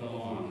n'okubira Mukama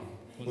wange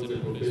konze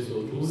Profesa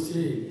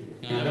otuuse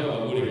ng'alaba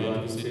abagole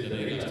baatuuse ddala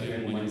naye nga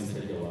temumanyi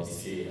musajja wa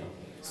biseera.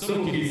 So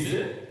mukkirize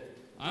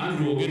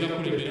Andrew ogenda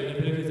kulembera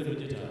emperekeze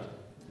mujje taata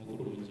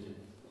mukulu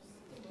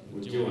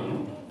mujje wano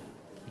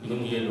nga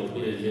mugenda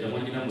okulengera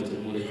mwanyinamu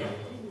temuleka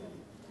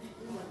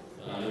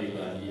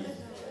alabika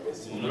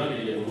ndiizi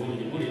mumulabirire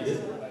bulungi mulide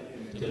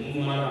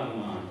temumumalamu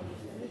maani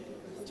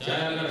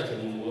kyayagala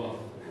kyemumuwa.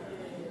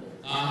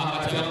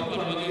 Kati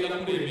abakulu bagenda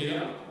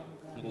kulembera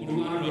mukulu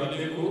Andrew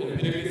addeko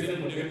emperekeze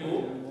mudeko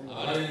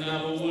abalenzi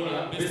n'abawola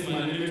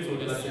Besman ne Metro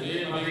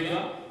gasembeye emabega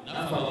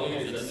naffe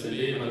abaweereza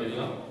tusembeye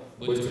emabega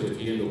bwekyo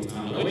tugenda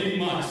okutambula. Wedding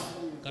march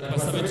kati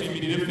basabe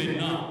tuyimirire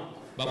ffenna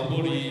bakuba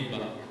oluyimba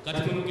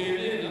kati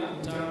mugende nga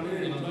mutambule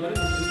nga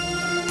mutwale